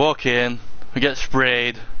 We walk in, we get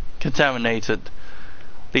sprayed, contaminated.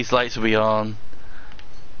 These lights will be on.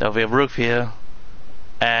 There'll be a roof here,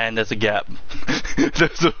 and there's a gap.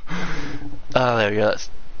 There's a, oh, there we go.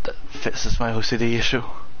 That fits as my OCD issue.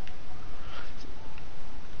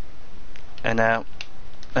 And now.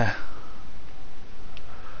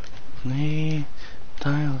 There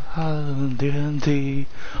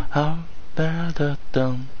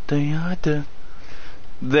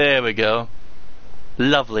we go.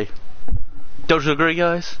 Lovely. Don't you agree,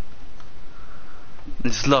 guys?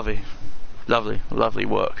 It's lovely. Lovely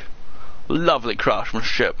work. Lovely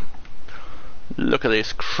craftsmanship. Look at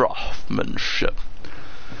this craftsmanship.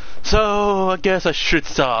 So I guess I should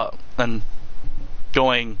start and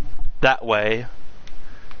going that way.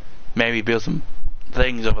 Maybe build some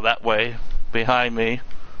things over that way, behind me,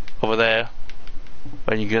 over there,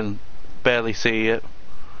 when you can barely see it.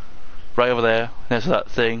 Right over there, there's that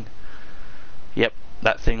thing. Yep,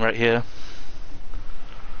 that thing right here.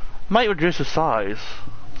 Might reduce the size.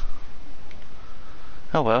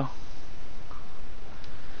 Oh well.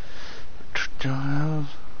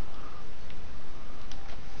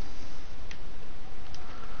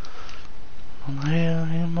 Here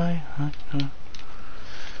in my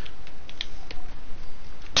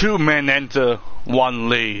 2 men enter, 1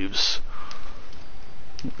 leaves.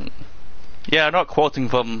 Yeah, I'm not quoting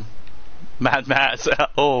from Mad Max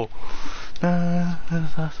at all.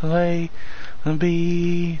 That's the way to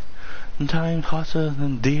be. Time hotter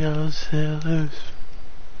than Dios. That was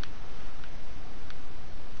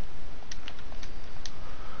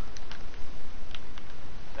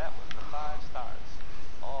the 5 stars.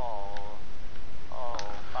 All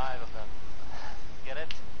 5 of them. Get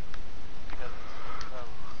it? Because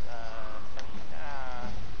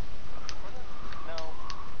no.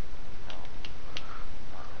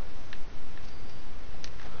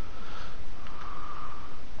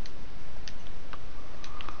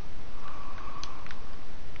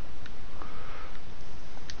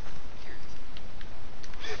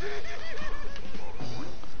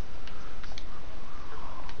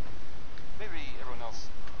 Maybe everyone else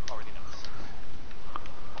already knows.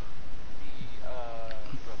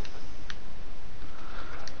 The Brotherhood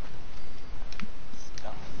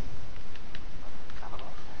stuff. Kind of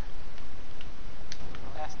love. The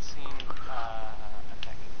last scene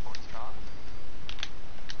attacking Fort Strong.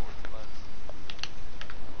 Fort was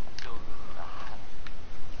filled with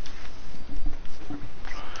super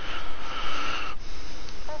mutants.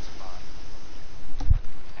 That's fun.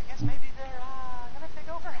 I guess maybe they're gonna take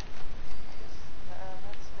over. I guess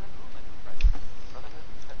that's an improvement, right? Brotherhood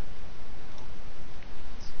instead of,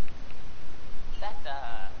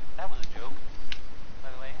 that was a joke, by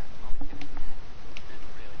the way. I'm only kidding.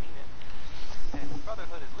 Didn't really mean it. And if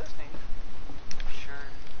Brotherhood is listening, I'm sure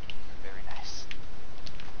they're very nice.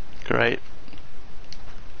 Great.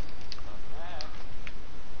 Okay.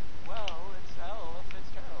 Well, it's Ella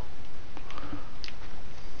Fitzgerald.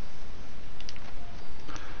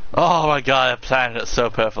 Oh my god, I planned it so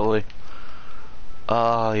perfectly.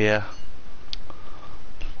 Oh yeah.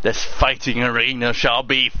 This fighting arena shall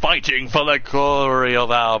be fighting for the glory of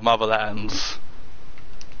our motherlands.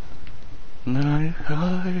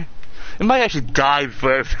 It might actually die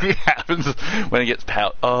first if it happens when it gets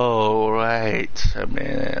powered. Oh, right. A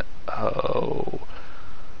minute. Oh,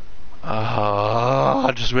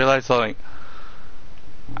 I just realized something.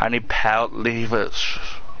 I need power levers.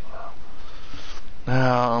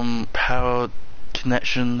 Power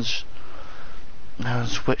connections.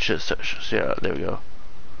 Switches, sections. Yeah, there we go.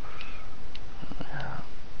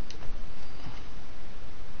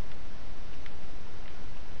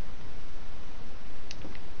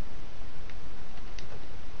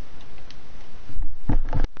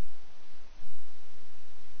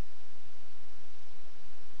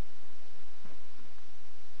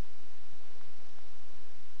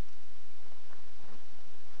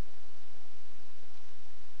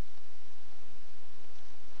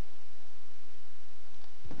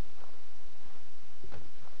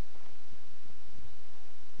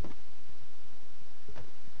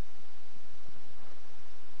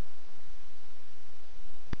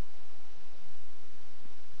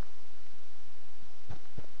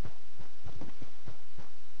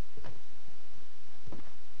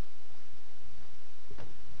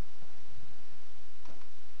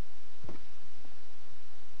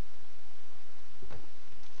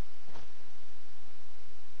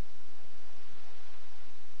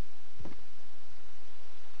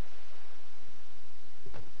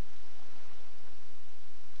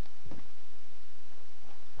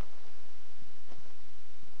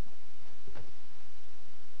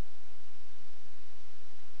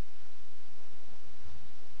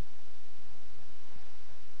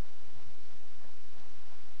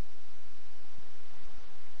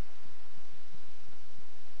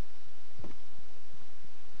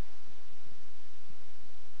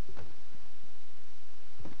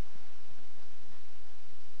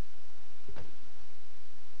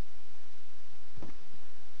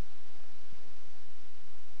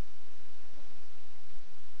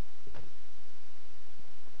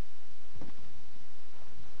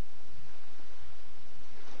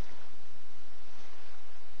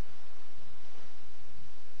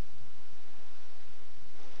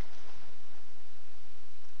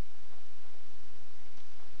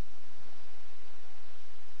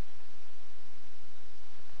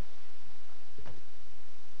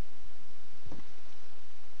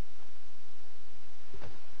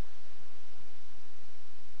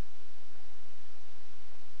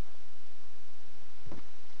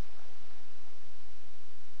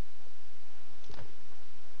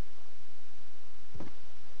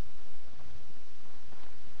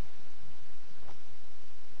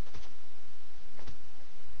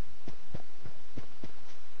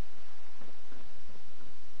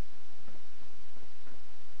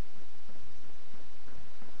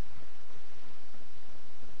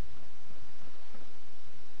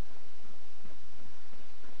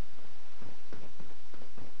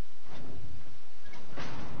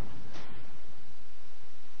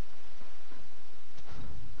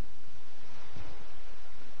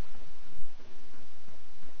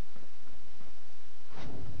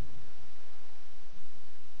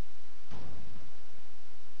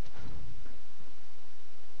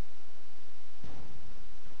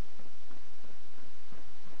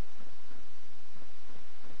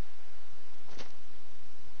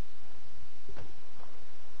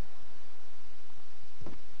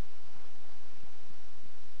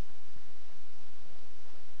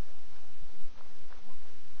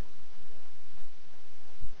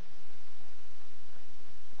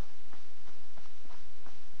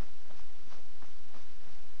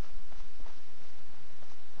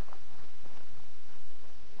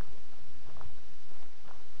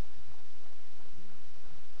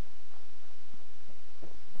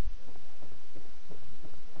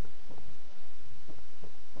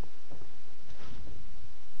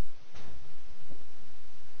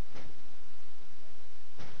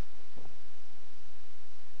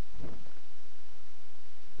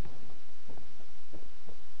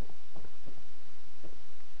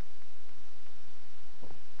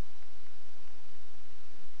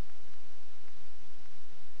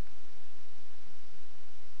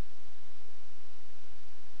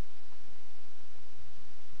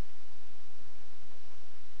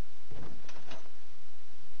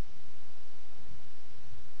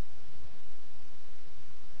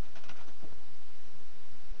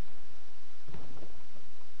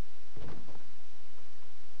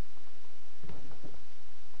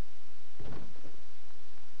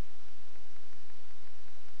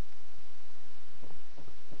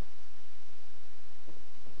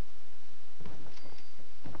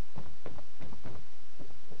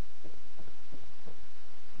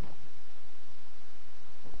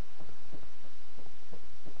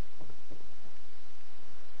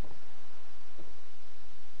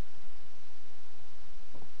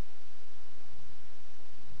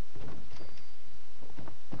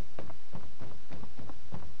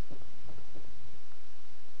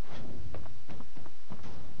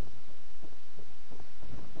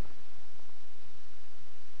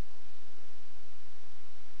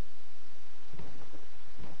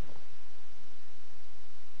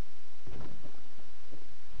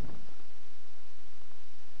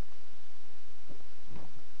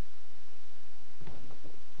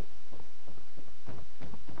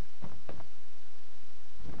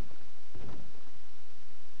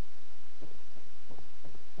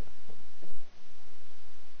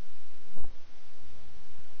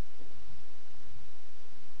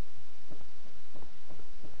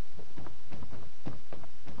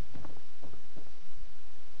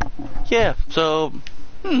 yeah, so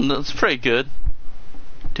that's pretty good.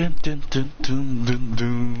 Dun dun dun dun dun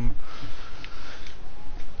dun.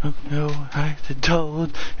 Oh no, I been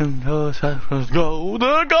told, who knows how to go?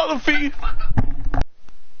 I got the feet.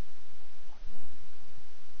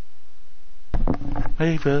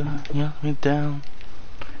 Fever, knock me down.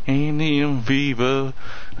 Indian fever,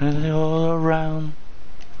 and all around.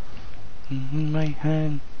 In my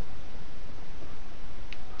hand.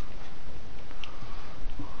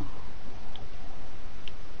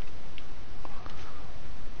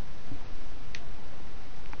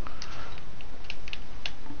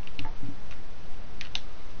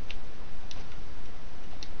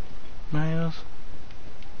 Miles.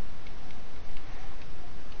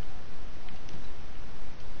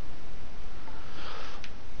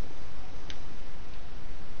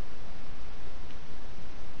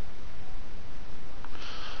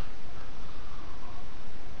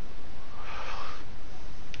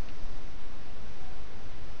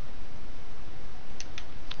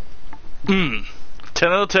 Hmm.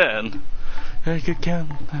 10 out of 10. I could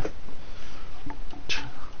count.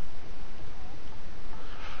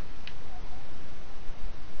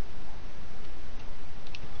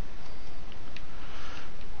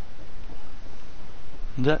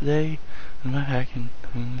 That day, in my hacking,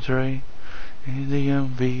 was right in the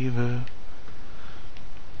young fever.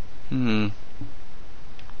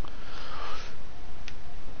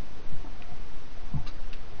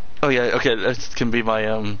 Oh yeah, okay, this can be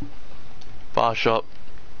my bar shop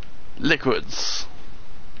liquids.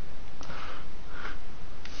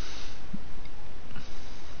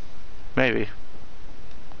 Maybe.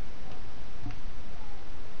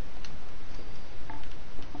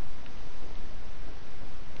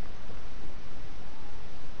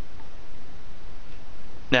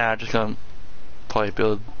 Nah, just gonna probably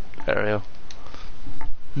build area.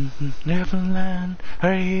 Neverland,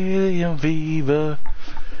 Helium Fever.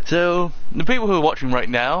 So, the people who are watching right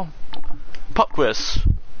now, pop quiz.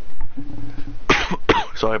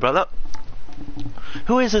 Sorry about that.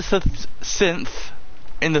 Who is the synth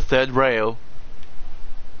in the third rail?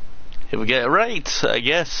 If we get it right, I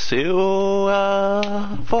guess you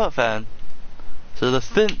Fallout fan. So the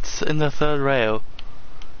synth in the third rail.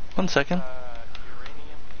 1 second.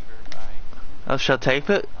 Uranium Fever by... I shall tape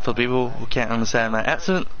it for people who can't understand my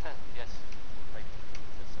accent. Yes. Right.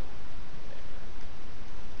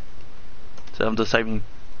 So I'm just typing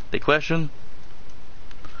the question.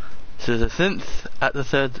 So the synth at the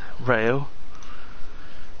third rail.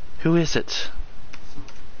 Who is it?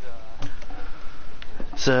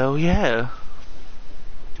 So yeah.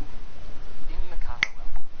 In the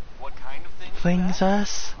Commonwealth. What kind of things? Things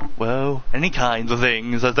as well, any kinds of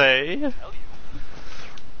things I say. Tell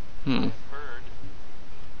you. Heard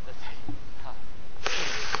that they've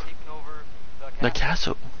taken over The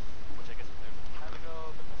castle. which I guess was there some time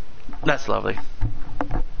ago, but That's lovely.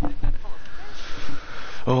 they've been full of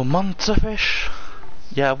fish. Oh, months of fish.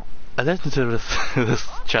 Yeah, I listened to this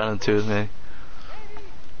channel too, me. Maybe,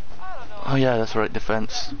 I don't know. Oh yeah, that's right,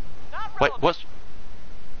 defense. Not Wait, relevant. what's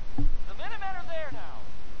The Minutemen are there now.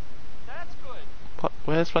 That's good. what?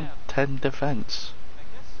 Where's 110 defense? I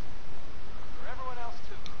guess for everyone else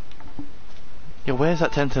too. Yeah, where's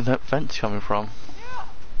that 10 defense coming from? Yeah.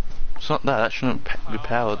 It's not that. That shouldn't be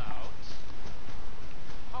powered.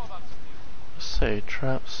 How about some music? Say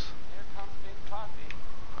traps. Here comes Big Poppy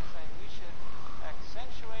saying we should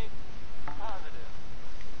accentuate positive.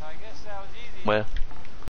 I guess that was easy. Where?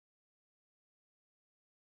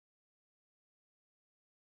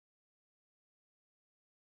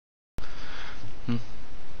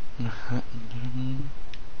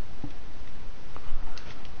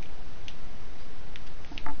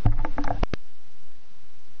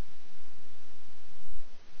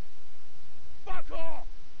 Fuck off!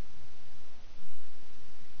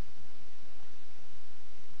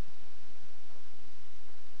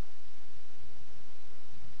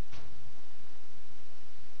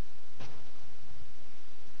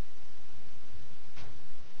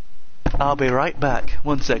 I'll be right back.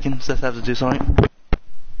 1 second. Just have to do something.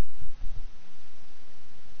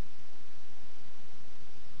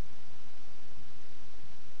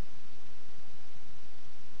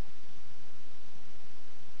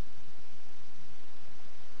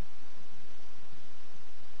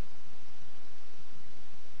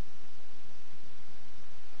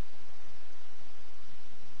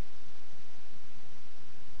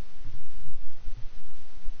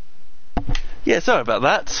 Yeah, sorry about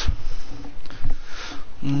that.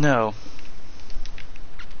 No.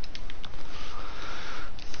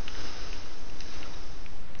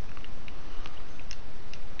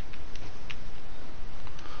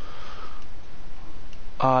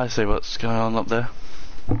 Oh, I see what's going on up there.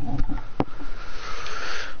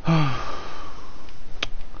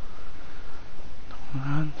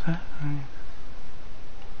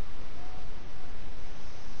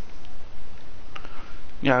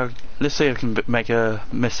 Yeah, let's see if I can make a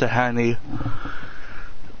Mr. Handy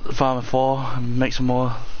Farmer 4 and make some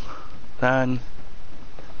more then.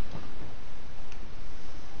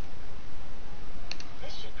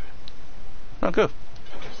 This ship room. Oh, good.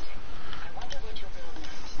 Interesting. I wonder what you'll build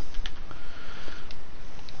next.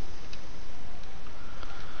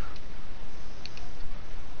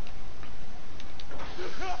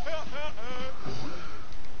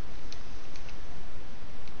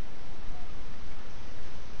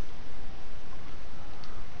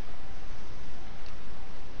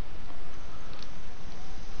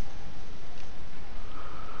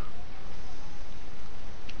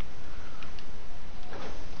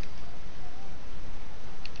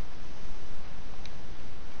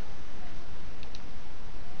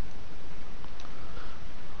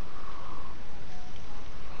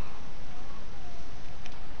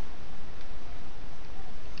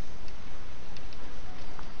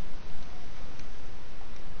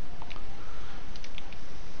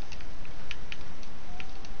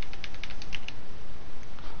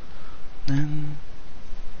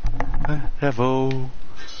 Hello.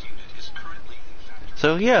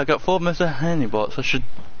 So yeah, I got 4 Mr. Handy bots. I should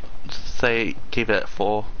say keep it at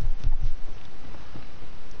 4.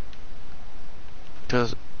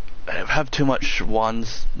 Because if I have too much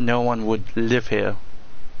ones, no one would live here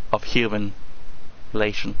of human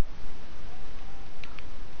relation.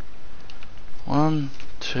 1,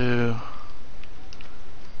 2,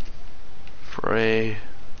 3,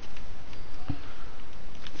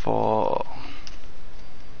 4,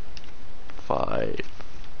 5,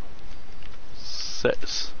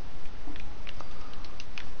 6.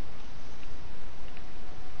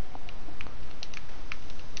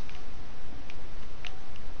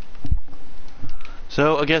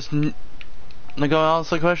 So I guess I'm gonna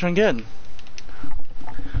answer the question again.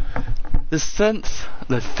 The synth,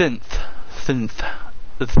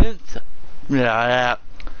 yeah,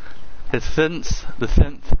 the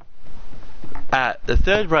synth at the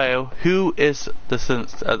third rail. Who is the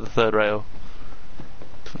synth at the third rail?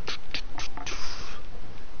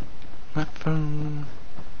 Platform,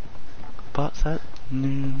 bot set,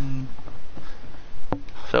 new.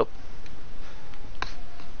 So.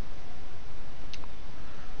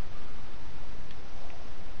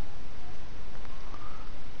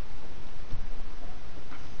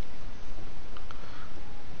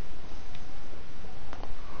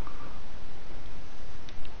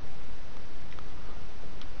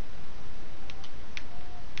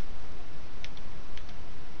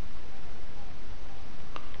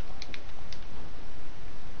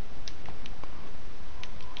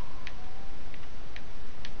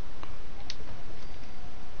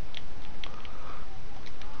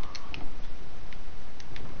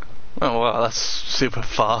 Oh wow, that's super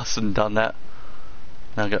fast and done that.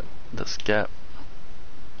 Now let's get.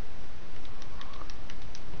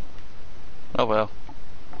 Oh well.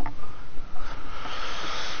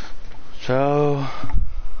 So,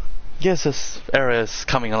 yes, this area is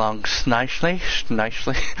coming along nicely.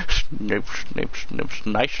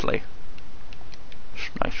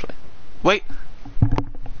 Wait!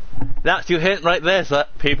 That's your hint right there,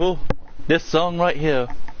 people. This song right here.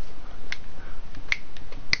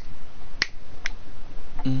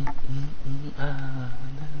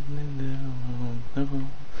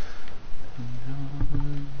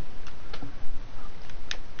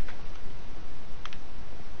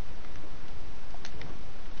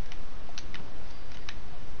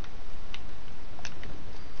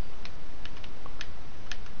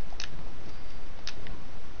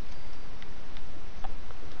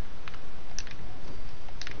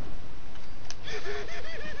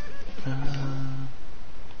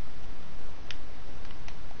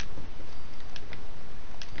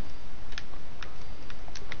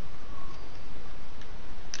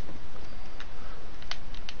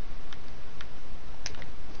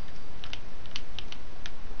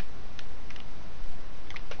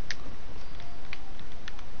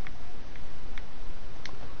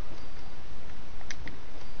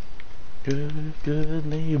 Good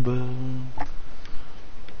neighbor.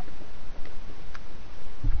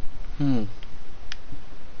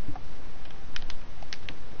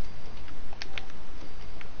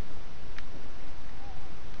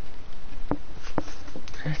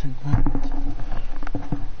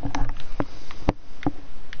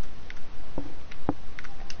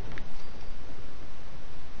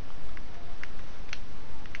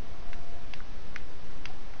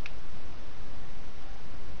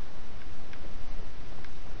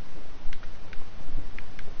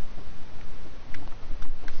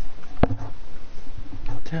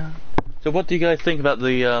 town. So what do you guys think about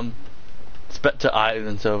the Spectre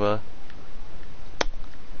Island server?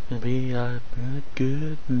 Be a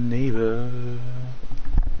good neighbor.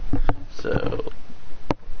 So,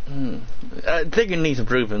 I think it needs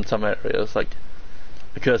improvement in some areas, like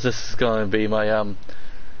because this is going to be my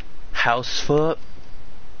house foot.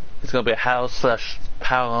 It's going to be a house slash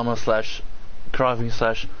power armor slash crafting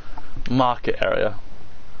slash market area,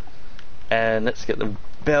 and let's get the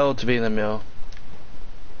bell to be in the middle.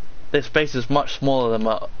 This space is much smaller than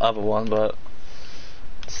my other one, but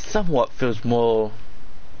somewhat feels more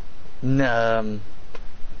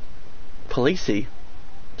policey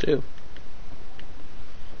too.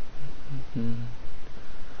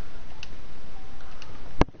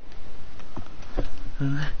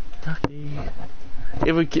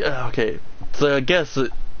 If we okay, so I guess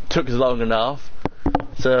it took us long enough.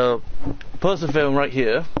 So post the film right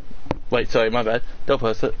here. Wait, sorry, my bad. Don't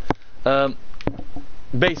post it.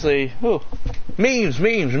 Basically, memes,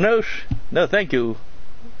 no, thank you.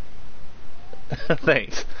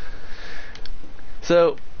 Thanks.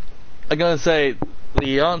 So, I'm gonna say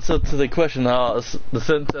the answer to the question I asked, the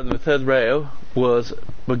sentence of the third rail was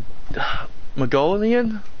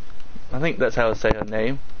Mongolian? I think that's how I say her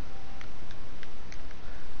name.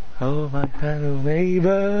 Oh, my hello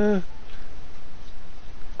neighbor.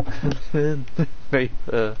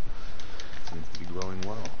 Neighbor. Seems to be growing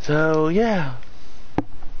well. So, yeah.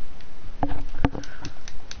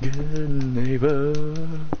 Good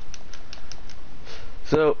neighbor.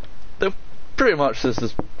 So, pretty much this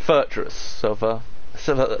is virtuous so far.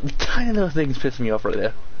 So the tiny little things piss me off right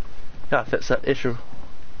there. Yeah, that's that issue.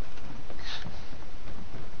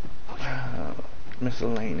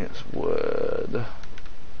 Miscellaneous word.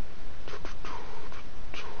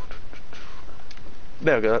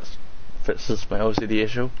 There we go, that fits my OCD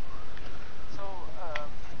issue. So,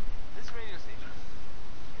 this radio station,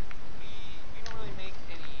 we don't really make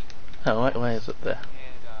any... Oh, why is it there? And,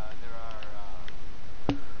 there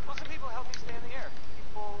are, well, some people help me stay in the air.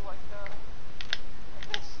 People like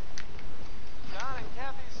this. John and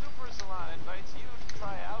Kathy Super Salon invites you to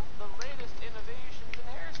try out the latest innovations in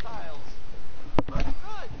hairstyles. Look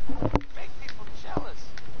good. Make people jealous.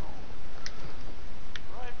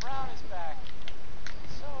 Roy Brown is back.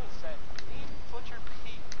 So is that neat Butcher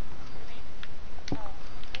Pete. Pretty,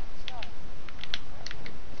 stuff.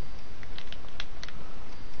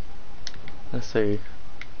 Let's see.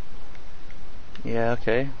 Yeah,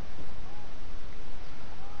 okay.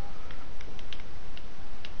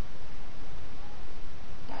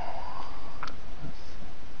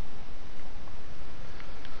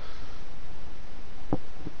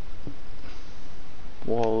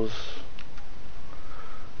 Walls.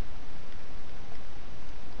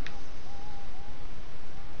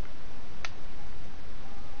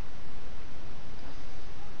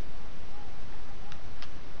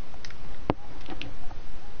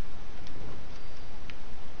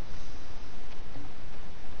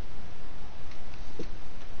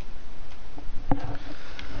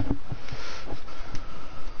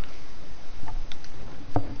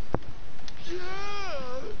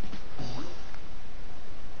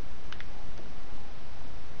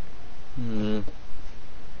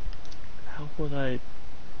 How would I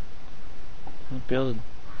build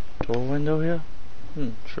a door window here?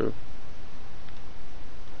 True.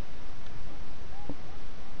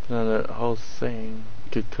 Then the whole thing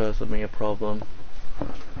could cause me a problem.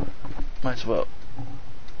 Might as well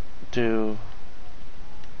do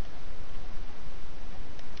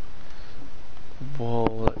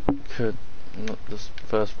wall that could not this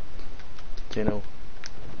first,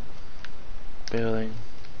 building.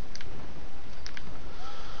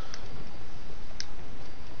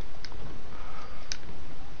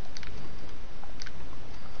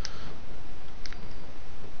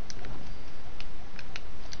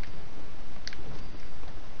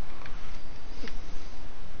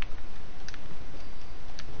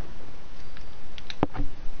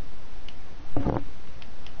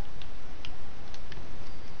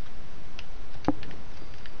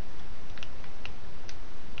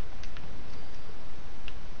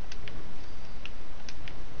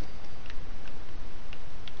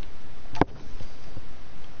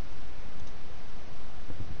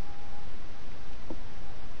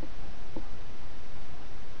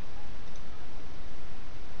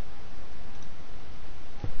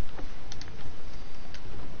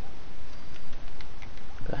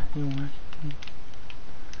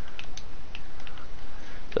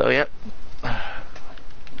 So yep.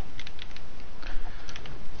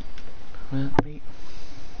 Let me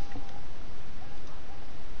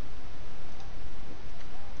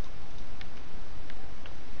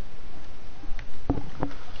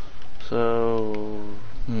So,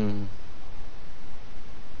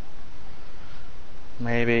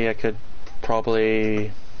 maybe I could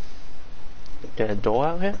probably get a door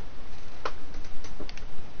out here?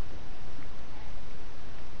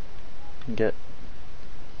 Get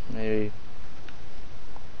maybe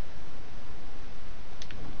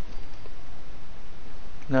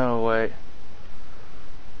no wait.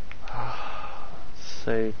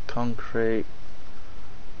 Say concrete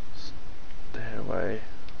stairway.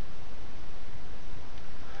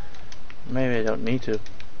 Maybe I don't need to.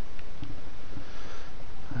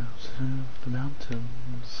 Out of the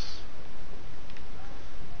mountains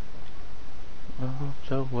of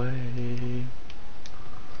the way.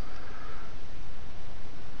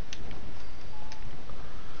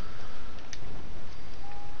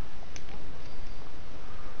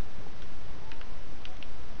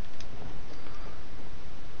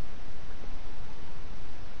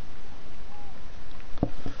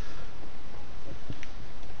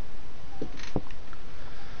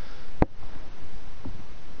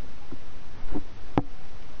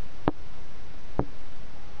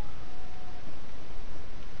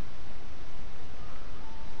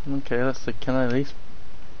 Okay, let's see, can I at least...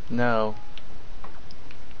 No.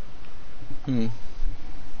 Hmm.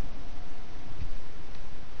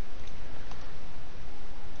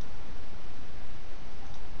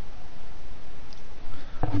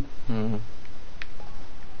 Hmm.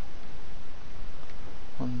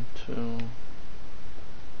 1, 2...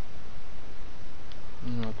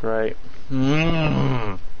 Oh, great.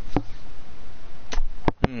 Hmm.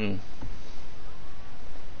 Hmm.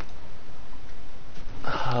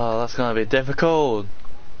 Oh, that's gonna be difficult.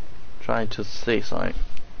 Trying to see something.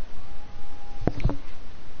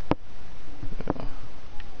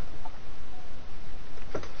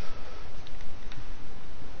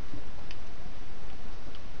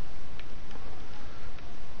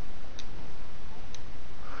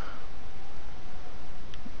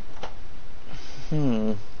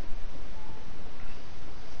 Hmm.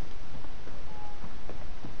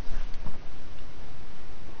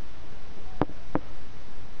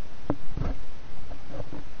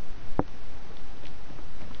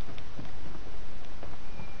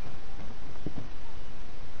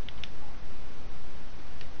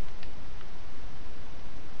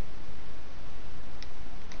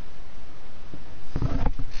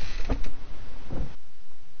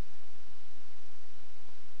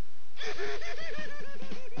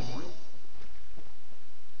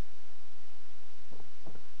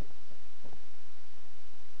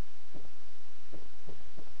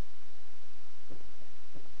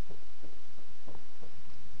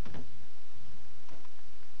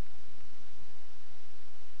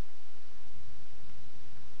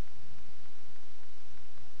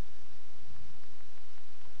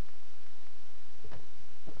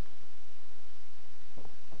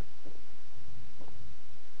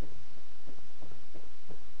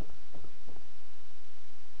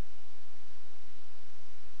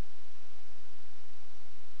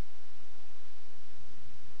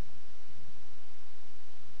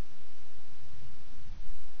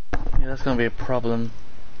 Yeah, that's gonna be a problem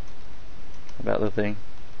about the thing.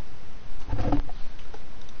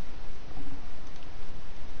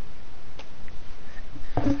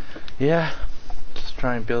 Yeah, just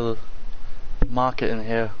try and build a market in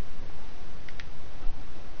here.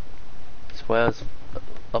 As well as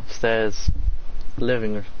upstairs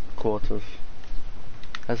living quarters.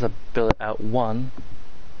 As I build out one,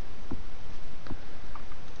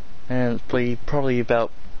 and it'll be probably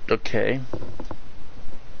about okay.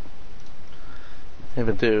 If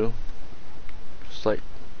I do, just like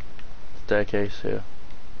staircase here.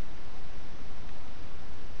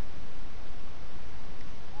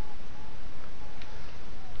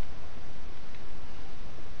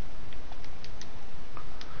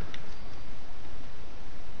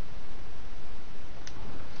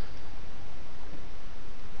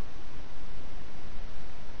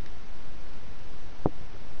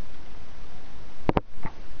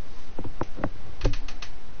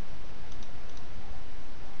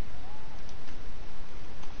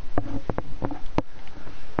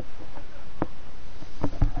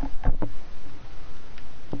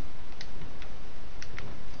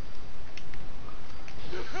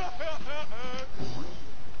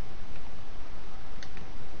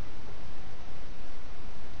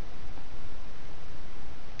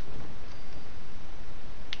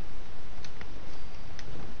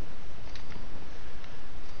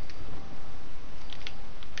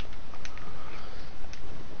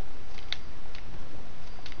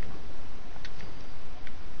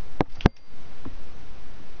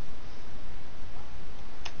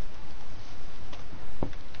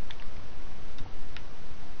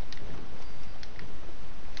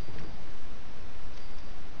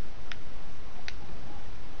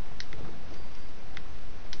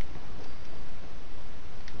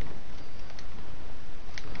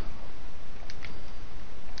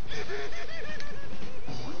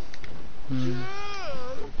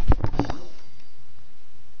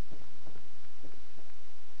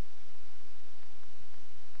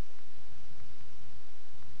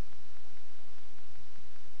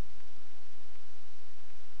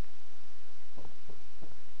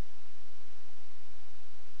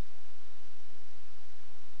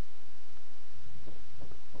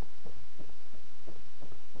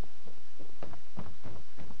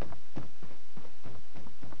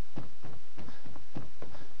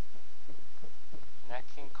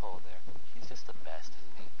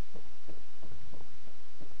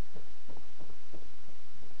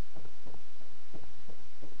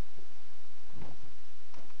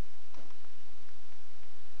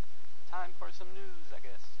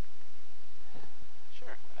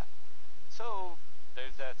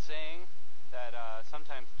 that saying that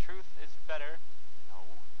sometimes truth is better. No,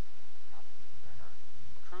 not better.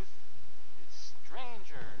 Truth is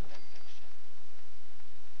stranger than fiction.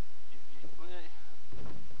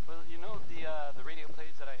 Well, you know the radio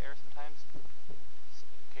plays that I air sometimes,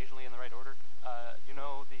 occasionally in the right order. You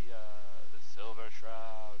know the Silver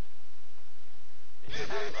Shroud. It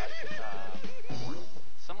sounds like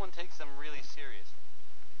someone takes them really seriously,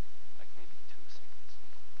 like maybe too seriously.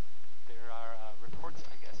 There are reports,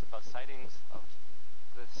 I guess, about sightings of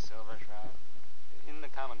the Silver Shroud in the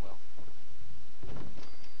Commonwealth,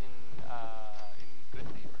 in Good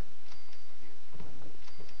Neighbor.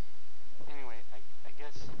 Anyway, I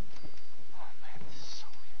guess. Oh man, this is so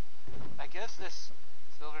weird. I guess this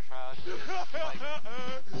Silver Shroud is like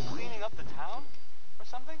cleaning up the town or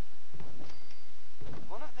something.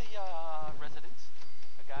 One of the residents,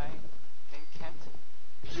 a guy named Kent,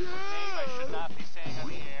 whose name I should not be saying on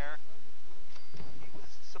the air, he was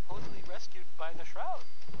supposedly rescued by the Shroud,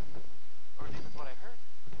 or at least that's what I heard.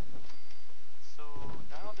 So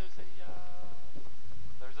now there's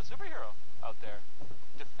a superhero out there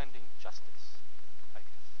defending justice, I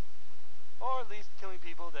guess, or at least killing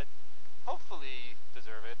people that hopefully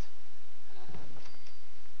deserve it.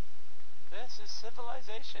 This is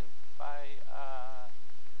Civilization by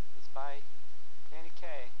Danny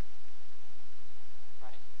Kaye.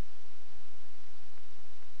 Right.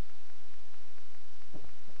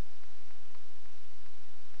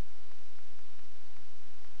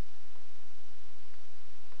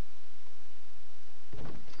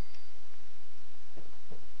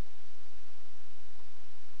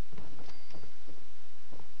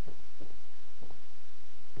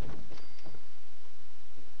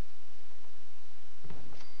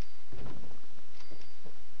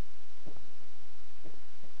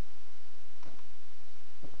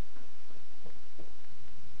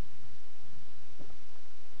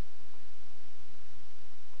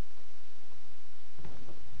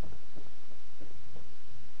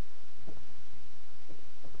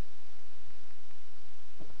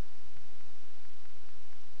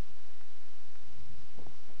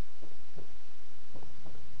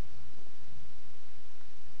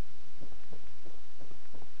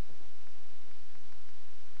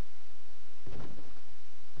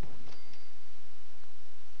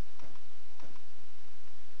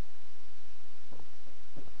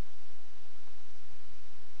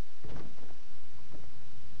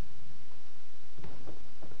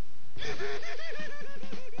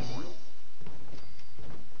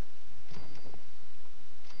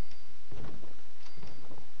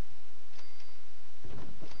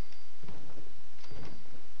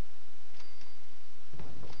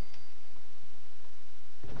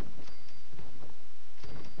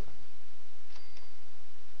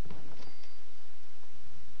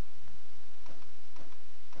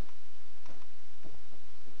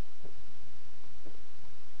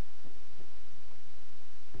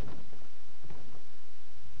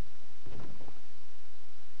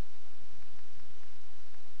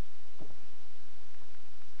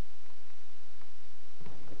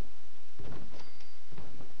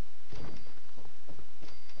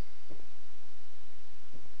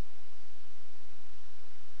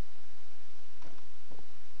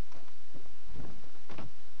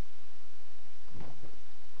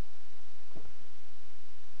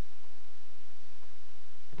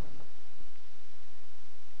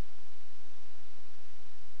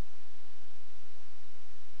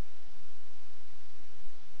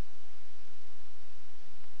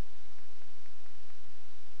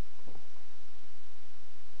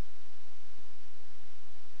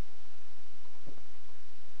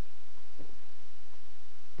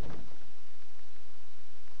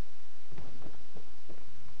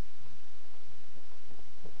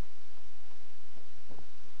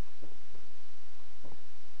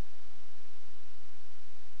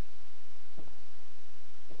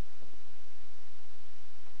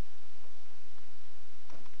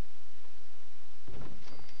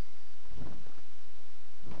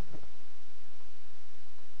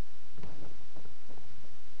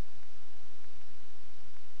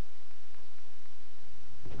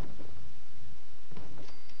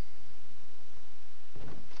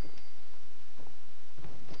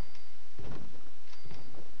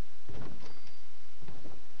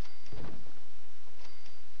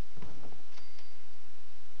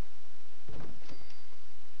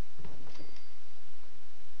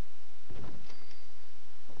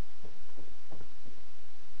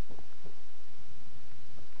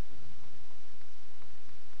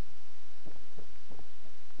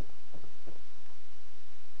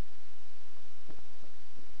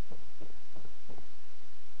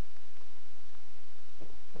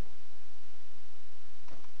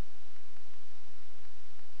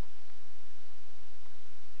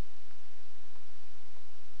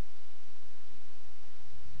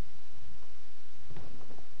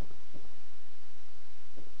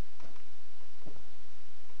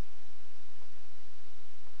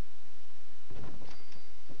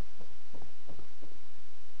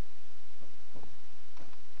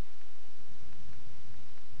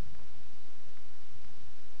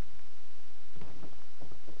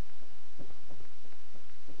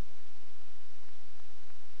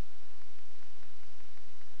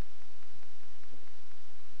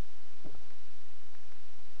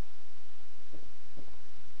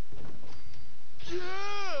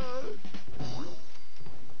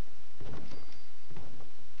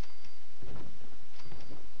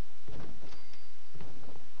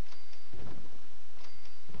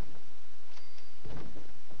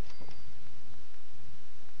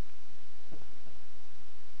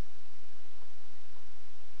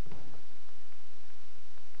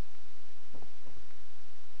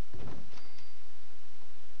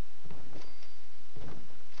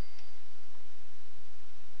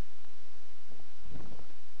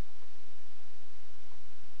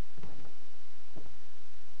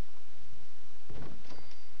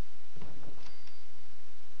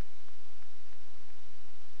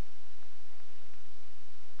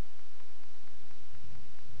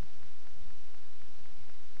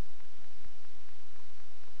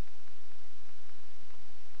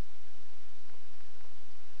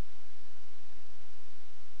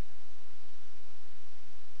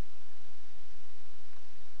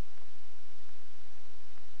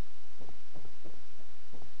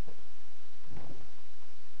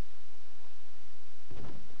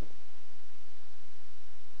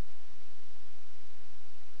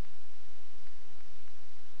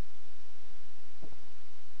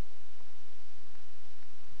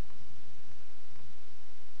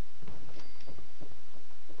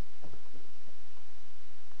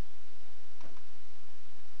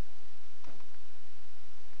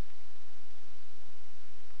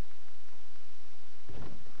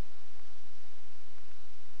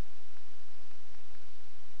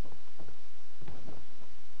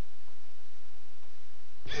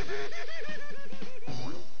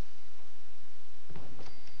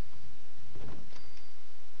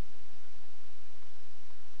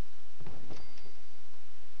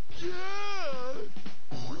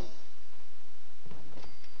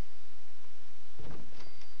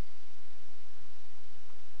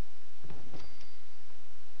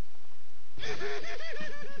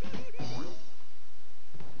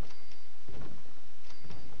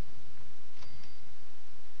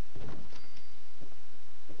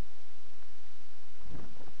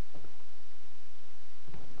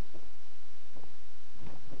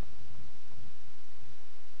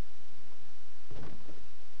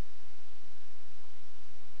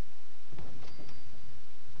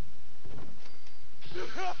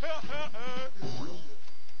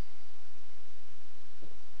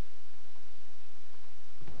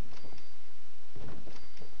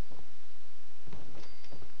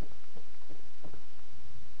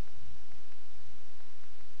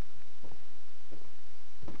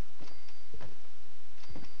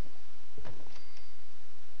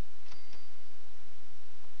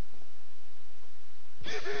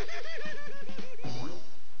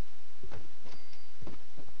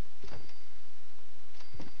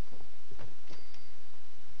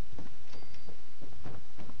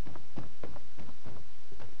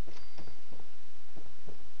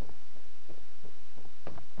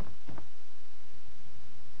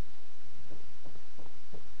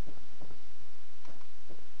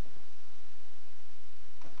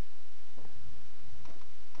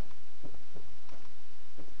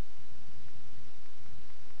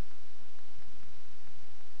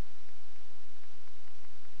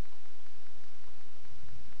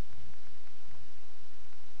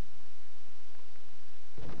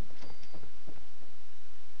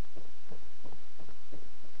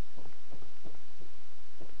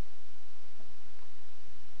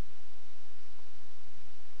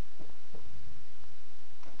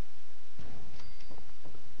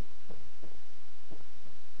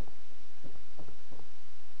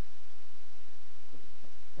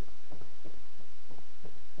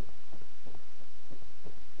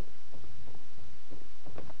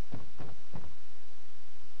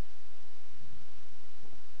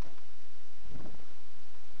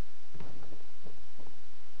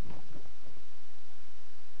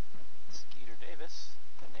 Skeeter Davis,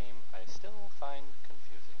 a name I still find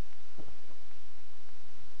confusing.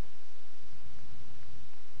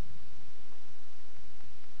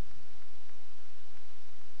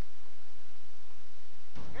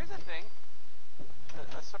 Here's a thing,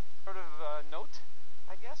 a sort of note,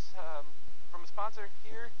 I guess, from a sponsor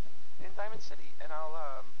here in Diamond City, and I'll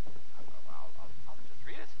just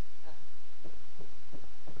read it.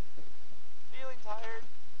 Feeling tired?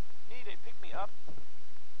 Need a pick-me-up?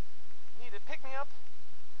 Need a pick-me-up?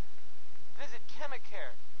 Visit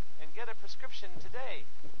Chemicare and get a prescription today.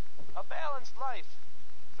 A balanced life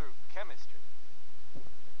through chemistry.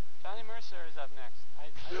 Johnny Mercer is up next. I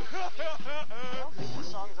don't think the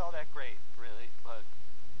song is all that great, really, but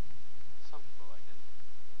some people like it.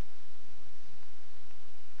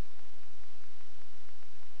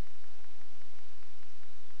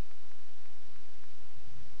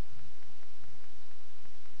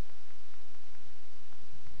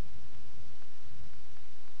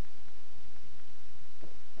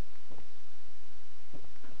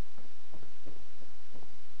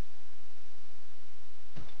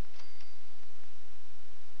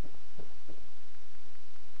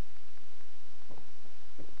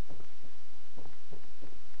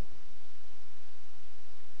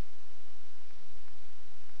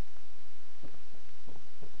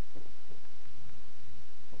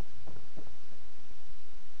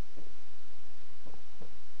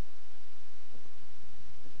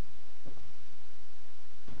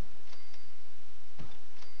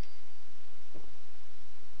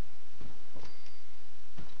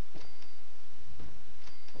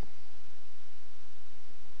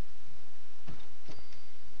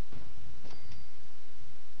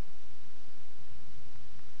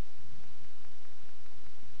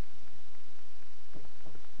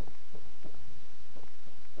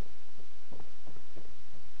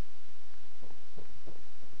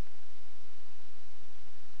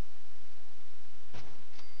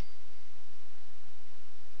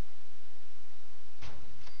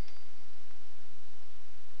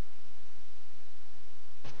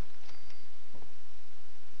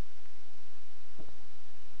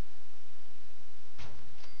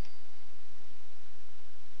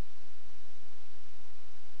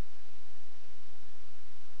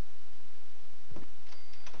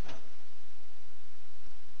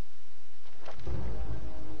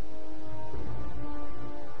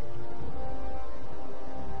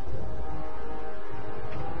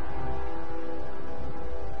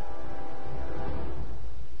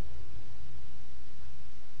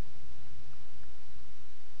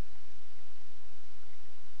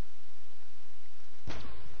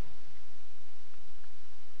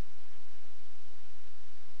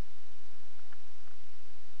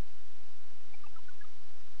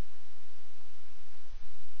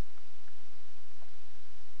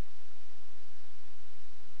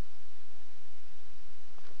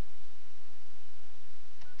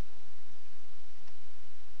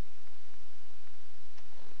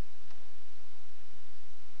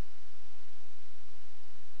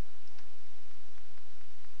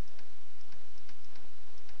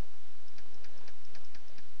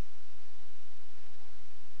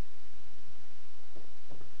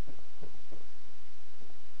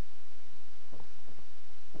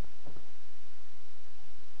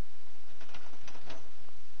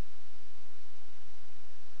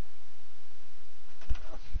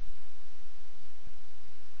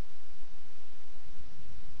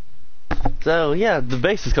 So yeah, the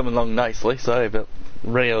bass is coming along nicely. Sorry about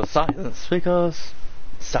radio silence, because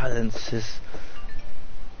silence is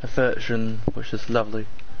a virtue which is lovely.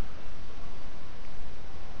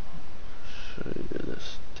 So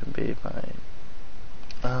this can be my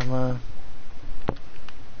armor,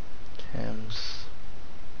 cams,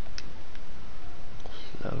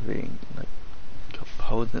 clothing, like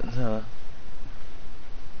components.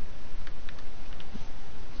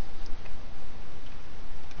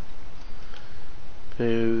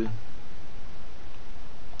 Food,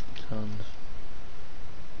 tons.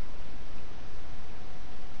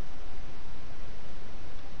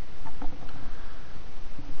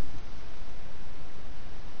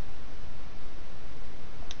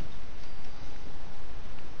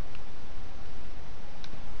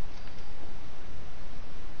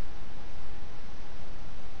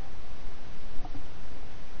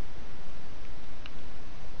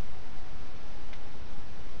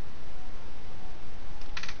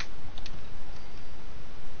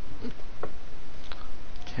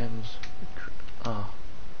 Chems. Ah.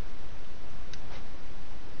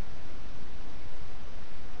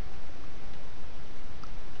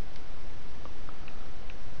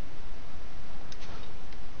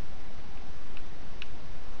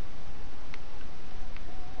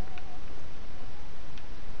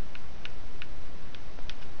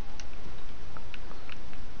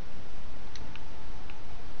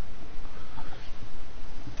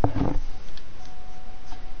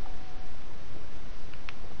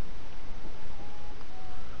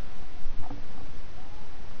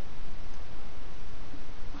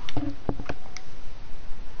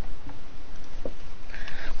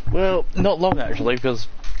 Well, not long actually, because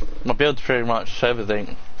my build's pretty much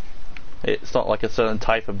everything. It's not like a certain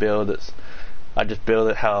type of build. It's I just build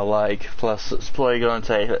it how I like. Plus, it's probably going to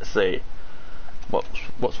take, let's see,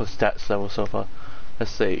 what's my stats level so far?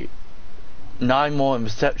 Let's see, 9 more in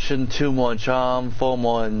perception, 2 more in charm, 4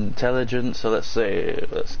 more in intelligence. So let's see,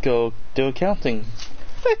 let's go do accounting.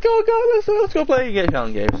 Let's go play a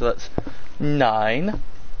accounting game. So that's 9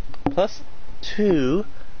 plus 2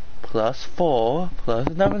 plus 4 plus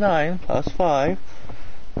number 9 plus 5.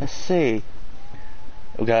 Let's see,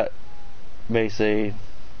 we got basically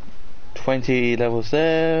 20 levels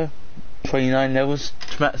there, 29 levels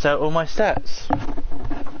to max out all my stats.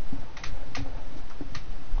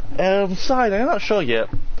 Side, I'm not sure yet.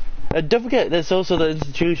 Don't forget, there's also the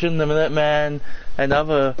Institution, the Minuteman, and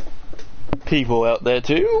other people out there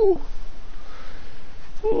too.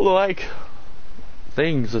 Who like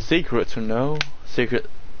things, a secret to know, secret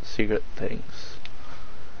things.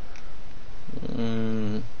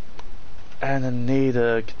 And I need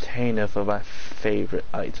a container for my favorite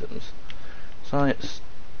items. So let's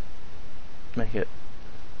make it.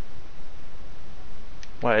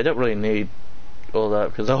 Well, I don't really need all that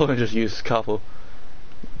because I'll only just use a couple.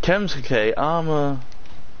 Chems, okay, armor.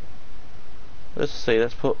 Let's see,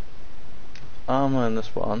 let's put armor in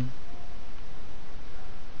this one.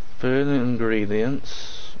 Food and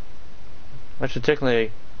ingredients. Actually,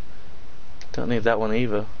 technically, don't need that one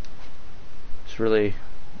either. It's really.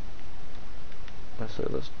 Let's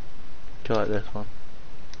go like this one.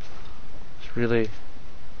 It's really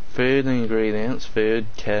food and ingredients, food,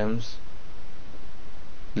 chems,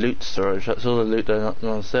 loot storage. That's all the loot they're not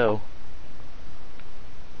going to sell.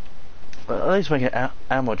 But at least make an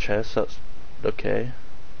ammo chest. That's okay.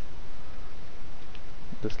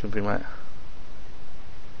 This can be my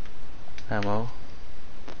ammo.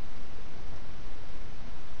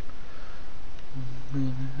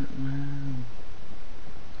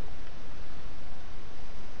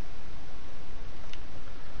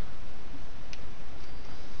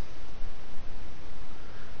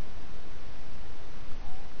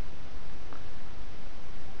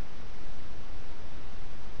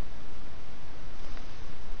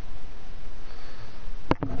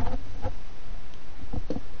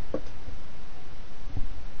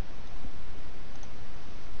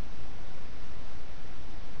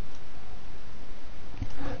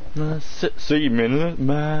 See, minute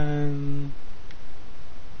man.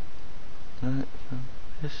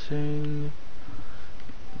 Missing.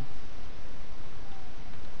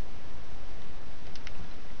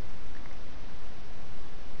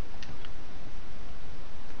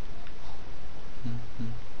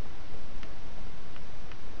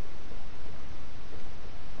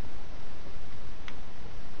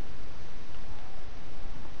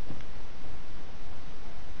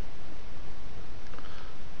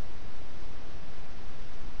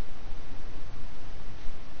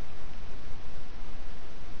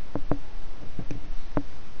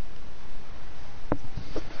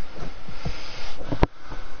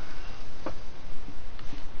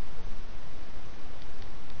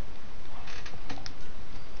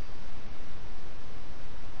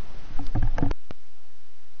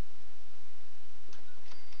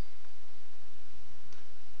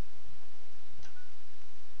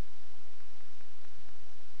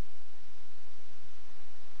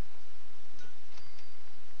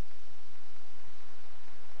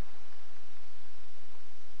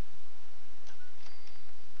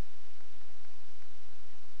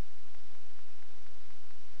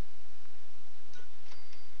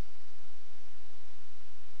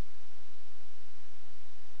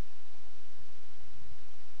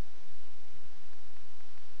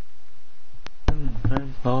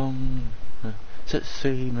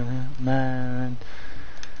 16-minute man.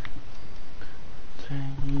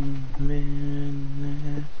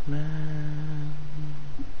 10-minute man.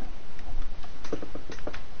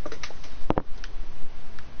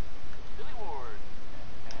 Billy Ward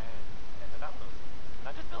and the Dominoes.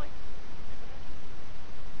 Not just Billy.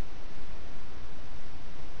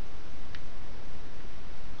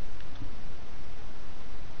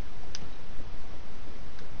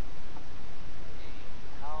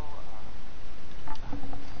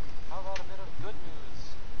 How about a bit of good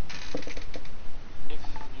news? If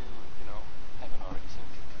you know, haven't already seen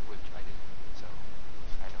it, which I did, so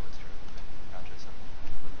I know it's true, not just something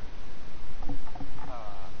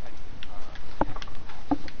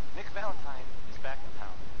Nick Valentine is back in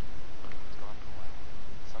town. He's gone for a while.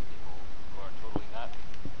 Some people who are totally not,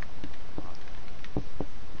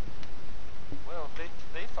 well, they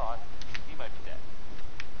thought he might be dead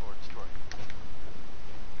or destroyed.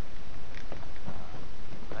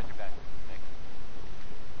 Glad you're back, Nick.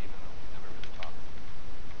 Even though we never really talked.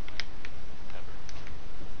 Ever.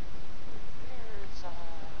 There's,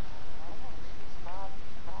 maybe it's Bob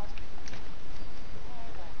Crosby.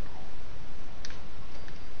 Where'd that go?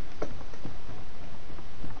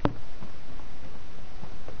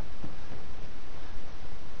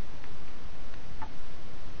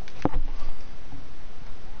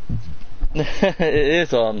 It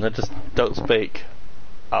is on, I just don't speak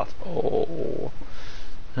at all.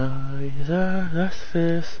 That's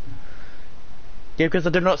this. Yeah, because I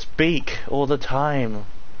do not speak all the time.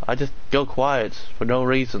 I just go quiet for no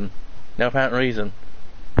reason. No apparent reason.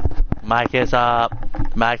 Mic is up,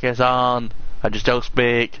 mic is on. I just don't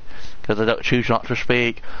speak because I don't choose not to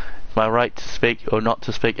speak. It's my right to speak or not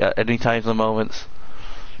to speak at any times or moments.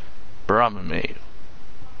 Brahmin me.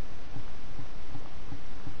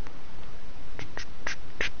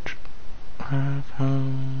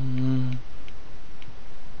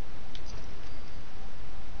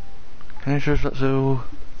 And it's just so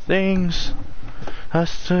things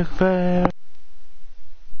has to bear.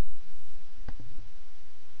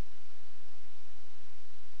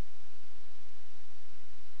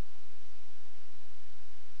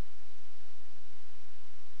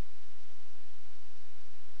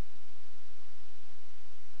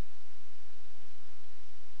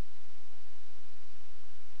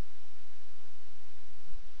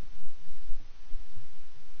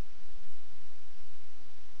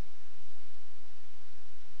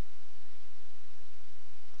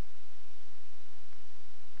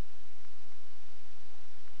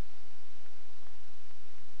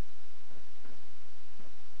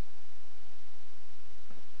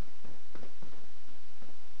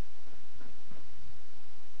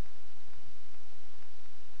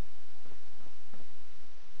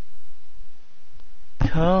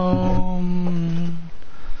 Come,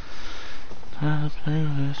 I play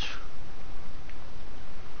this.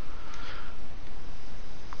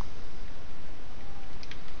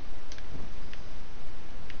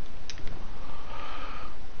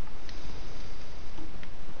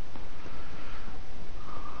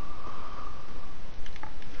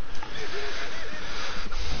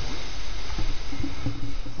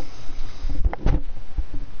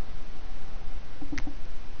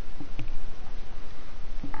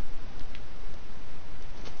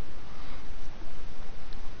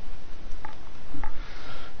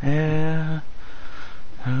 Yeah,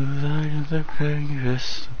 who's I the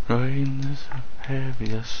strangest, rain is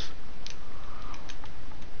heaviest.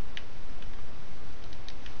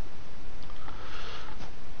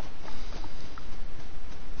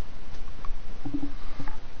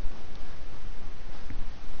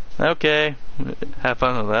 Okay, have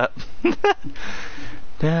fun with that.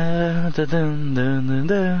 Da, da, dun, dun, dun,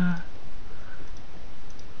 dun.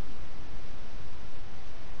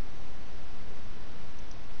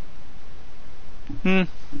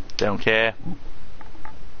 Don't care.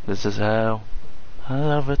 This is how I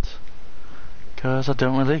love it. 'Cause I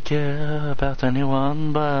don't really care about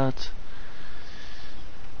anyone but...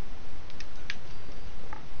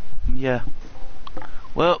 Yeah.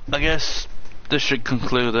 Well, I guess this should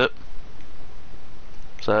conclude it.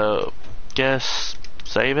 So, guess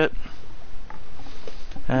save it.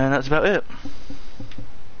 And that's about it.